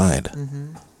as a side.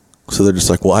 So they're just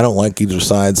like, well, I don't like either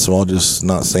side, so I'll just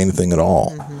not say anything at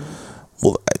all.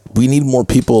 Well, we need more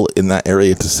people in that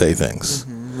area to say things.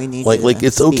 We need like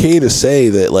it's speak. Okay to say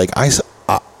that like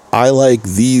I like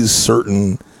these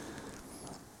certain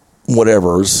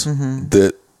whatevers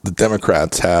that the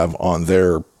Democrats have on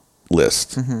their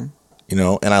list. And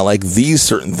I like these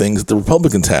certain things that the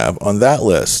Republicans have on that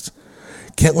list.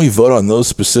 Can't we vote on those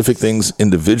specific things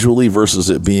individually versus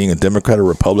it being a Democrat or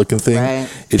Republican thing? Right.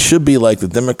 It should be like the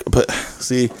Democrat. But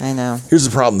see, I know. Here's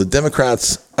the problem: the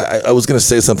Democrats. I was going to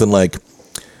say something like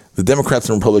the Democrats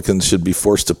and Republicans should be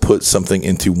forced to put something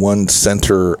into one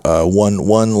center,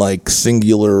 one like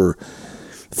singular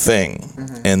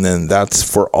thing, and then that's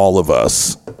for all of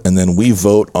us, and then we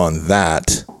vote on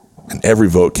that, and every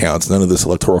vote counts. None of this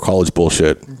electoral college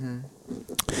bullshit.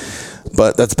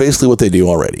 But that's basically what they do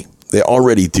already. They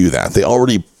already do that. They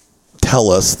already tell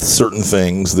us certain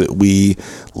things that we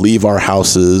leave our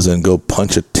houses and go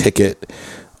punch a ticket,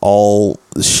 all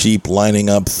the sheep lining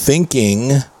up thinking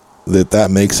that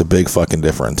makes a big fucking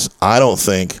difference. I don't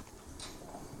think,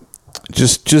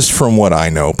 just from what I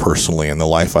know personally in the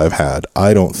life I've had,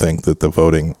 I don't think that the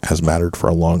voting has mattered for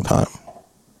a long time.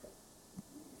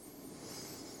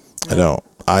 I don't.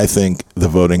 I think the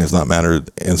voting has not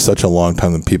mattered in such a long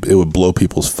time that it would blow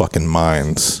people's fucking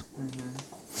minds.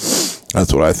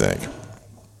 That's what I think.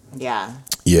 Yeah.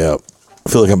 Yeah. I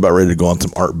feel like I'm about ready to go on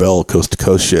some Art Bell coast to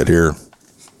coast shit here.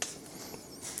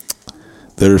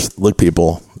 Look,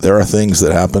 people, there are things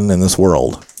that happen in this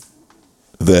world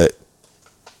that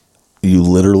you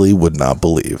literally would not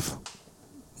believe.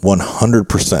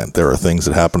 100% there are things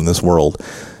that happen in this world.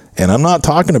 And I'm not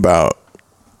talking about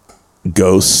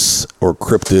ghosts or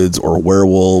cryptids or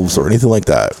werewolves or anything like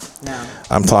that. No.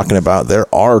 I'm talking about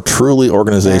there are truly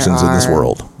organizations in this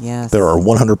world. Yes. There are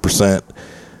 100%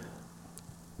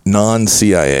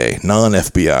 non-CIA,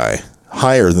 non-FBI,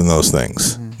 higher than those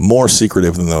things, more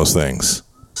secretive than those things,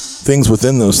 things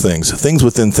within those things, things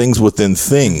within things within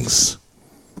things,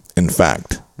 in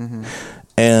fact.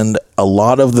 And a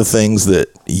lot of the things that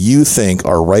you think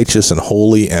are righteous and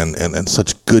holy and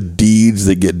such good deeds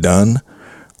that get done,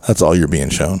 that's all you're being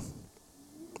shown.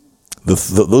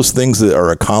 Those things that are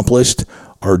accomplished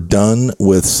are done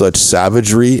with such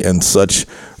savagery and such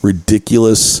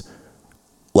ridiculous,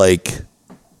 like,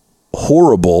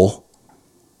 horrible,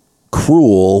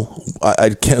 cruel,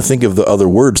 I can't think of the other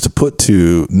words to put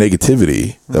to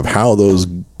negativity of how those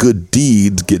good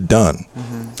deeds get done.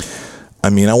 I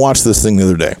mean, I watched this thing the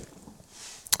other day,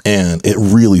 and it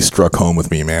really struck home with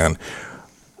me, man.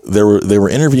 They were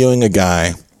interviewing a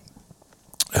guy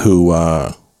who,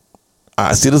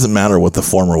 see, it doesn't matter what the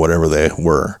form or whatever they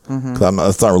were.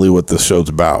 That's not really what this show's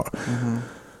about.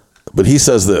 But he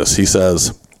says this. He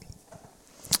says,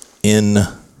 in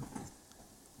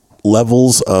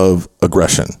levels of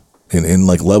aggression, in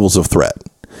like levels of threat,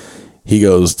 he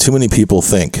goes, too many people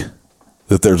think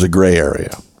that there's a gray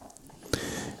area.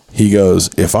 He goes,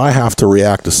 if I have to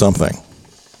react to something,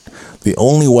 the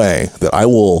only way that I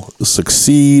will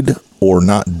succeed or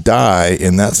not die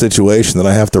in that situation that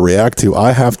I have to react to,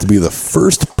 I have to be the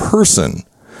first person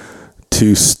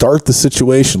to start the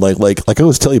situation. Like I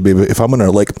always tell you, baby, if I'm going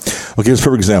to, like, okay, here's a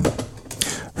perfect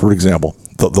example.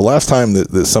 The last time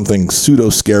that something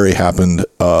pseudo scary happened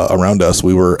around us,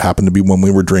 happened to be when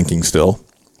we were drinking still,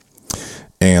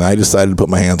 and I decided to put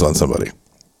my hands on somebody.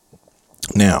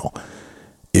 Now,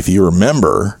 if you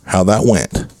remember how that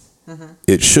went,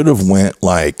 it should have went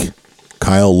like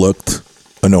Kyle looked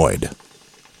annoyed,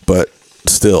 but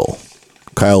still,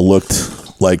 Kyle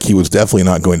looked like he was definitely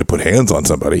not going to put hands on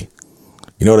somebody.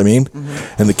 You know what I mean?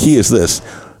 And the key is this: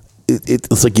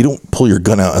 it's like you don't pull your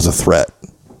gun out as a threat.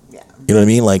 Yeah. You know what I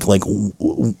mean? Like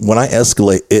when I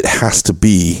escalate, it has to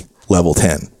be level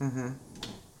 10.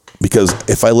 Because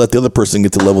if I let the other person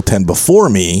get to level 10 before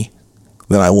me,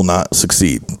 then I will not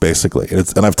succeed, basically.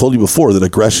 And I've told you before that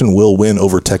aggression will win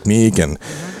over technique, and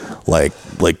like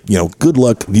good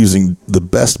luck using the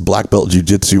best black belt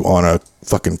jiu-jitsu on a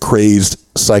fucking crazed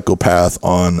psychopath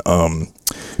on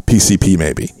PCP,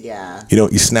 maybe. Yeah.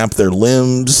 You snap their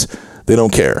limbs, they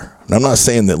don't care. And I'm not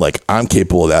saying that like I'm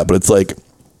capable of that, but it's like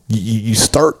you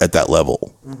start at that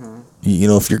level.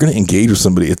 If you're going to engage with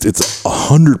somebody, it's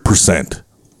 100%.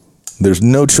 There's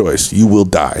no choice. You will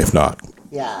die if not.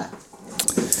 Yeah.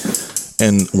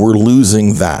 And we're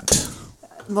losing that.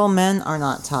 Well, men are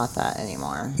not taught that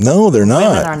anymore. No, they're not.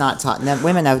 Women are not taught.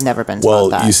 Women have never been taught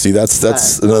that. Well, you see, that's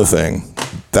another thing.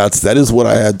 That is what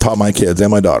I had taught my kids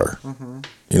and my daughter.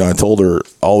 I told her,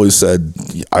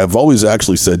 I've always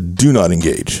actually said, do not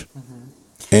engage.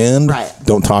 And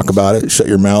don't talk about it. Shut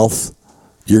your mouth.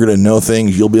 You're going to know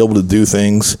things. You'll be able to do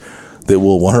things that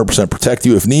will 100% protect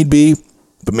you if need be.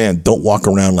 But man, don't walk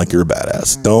around like you're a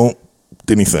badass. Don't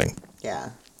do anything. Yeah.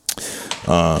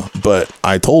 But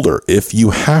I told her, if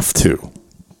you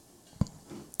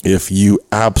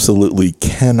absolutely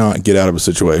cannot get out of a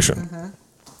situation,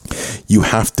 you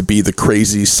have to be the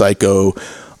crazy psycho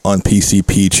on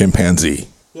PCP chimpanzee.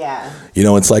 Yeah.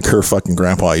 It's like her fucking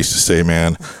grandpa used to say,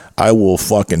 man, I will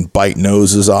fucking bite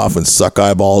noses off and suck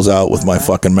eyeballs out with my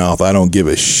fucking mouth. I don't give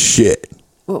a shit.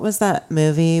 What was that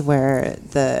movie where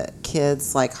the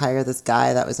kids like hire this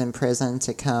guy that was in prison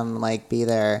to come like be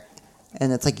there,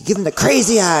 and it's like you give him the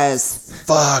crazy eyes?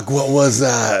 Fuck, what was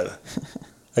that?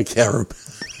 I can't remember.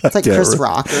 It's like Chris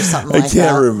Rock or something like that.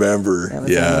 I can't remember.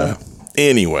 Yeah.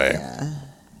 Anyway. Yeah.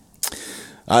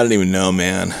 I don't even know,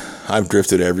 man. I've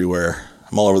drifted everywhere.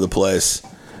 I'm all over the place.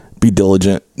 Be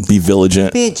diligent. Be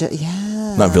vigilant.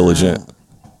 Yeah. Not vigilant.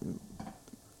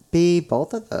 Be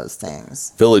both of those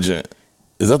things. Vigilant.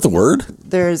 Is that the word?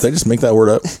 Did I just make that word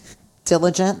up?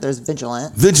 Diligent. There's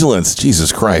vigilant. Vigilance.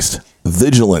 Jesus Christ.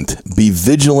 Vigilant. Be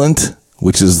vigilant,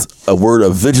 which is a word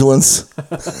of vigilance.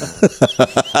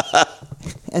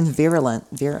 And virulent.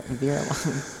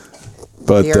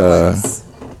 But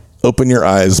open your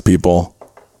eyes, people.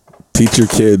 Teach your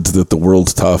kids that the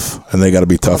world's tough and they got to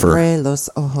be tougher. Abre los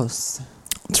ojos.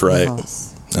 That's right.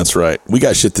 That's right. We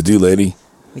got shit to do, lady.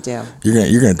 We do.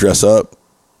 You're gonna dress up,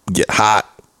 get hot.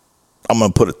 I'm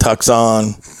gonna put a tux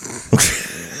on.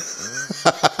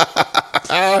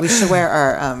 We should wear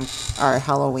our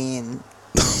Halloween.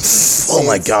 Oh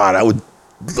my God!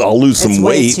 I'll lose some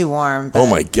weight. It's way too warm. Oh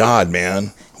my God,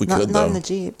 man. We could though. Not in the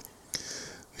Jeep.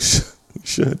 We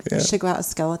should, man. We should go out with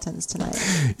skeletons tonight.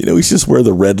 You know, we should just wear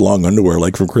the red long underwear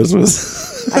like from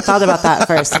Christmas. I thought about that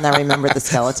first, and then I remembered the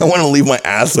skeleton. I want to leave my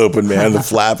ass open, man. The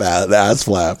ass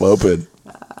flap open.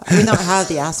 We don't have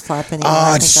the ass flap anymore.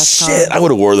 Oh, shit. I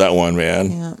would have wore that one,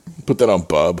 man. Yeah. Put that on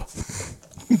Bub.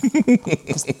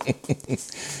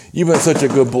 You've been such a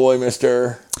good boy,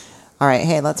 mister. All right,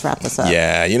 hey, let's wrap this up.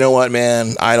 Yeah, you know what,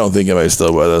 man? I don't think anybody's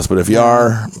still with us, but if you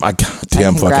are, I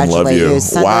goddamn fucking love you.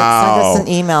 Send us an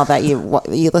email that you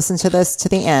listen to this to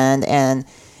the end and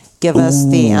give us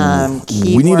the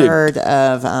keyword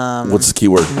of... what's the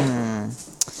keyword?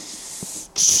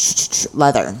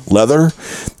 Leather. Leather?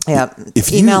 Yeah.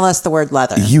 Email us the word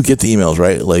leather. You get the emails,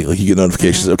 right? Like you get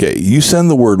notifications. Mm-hmm. Okay, you send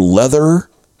the word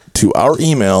leather to our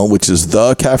email, which is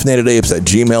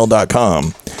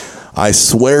thecaffeinatedapes@gmail.com. I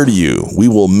swear to you, we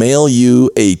will mail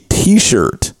you a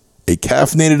T-shirt, a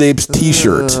Caffeinated Apes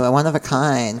T-shirt. Ooh, one of a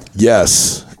kind.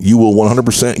 Yes, you will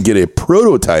 100% get a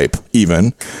prototype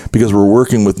even, because we're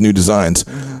working with new designs.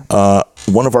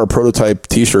 Mm-hmm. One of our prototype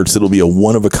T-shirts, it'll be a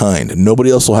one of a kind.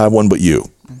 Nobody else will have one but you.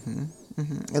 Mm-hmm.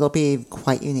 Mm-hmm. It'll be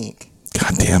quite unique.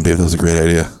 God damn, babe, that was a great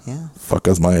idea. Yeah. Fuck,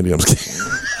 that's my idea. I'm just kidding.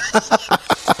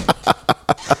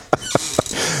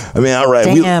 I mean, all right.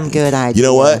 Damn good idea. You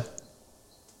know what?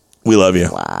 We love you.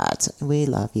 What? We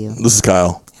love you. This is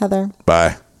Kyle. Heather.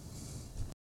 Bye.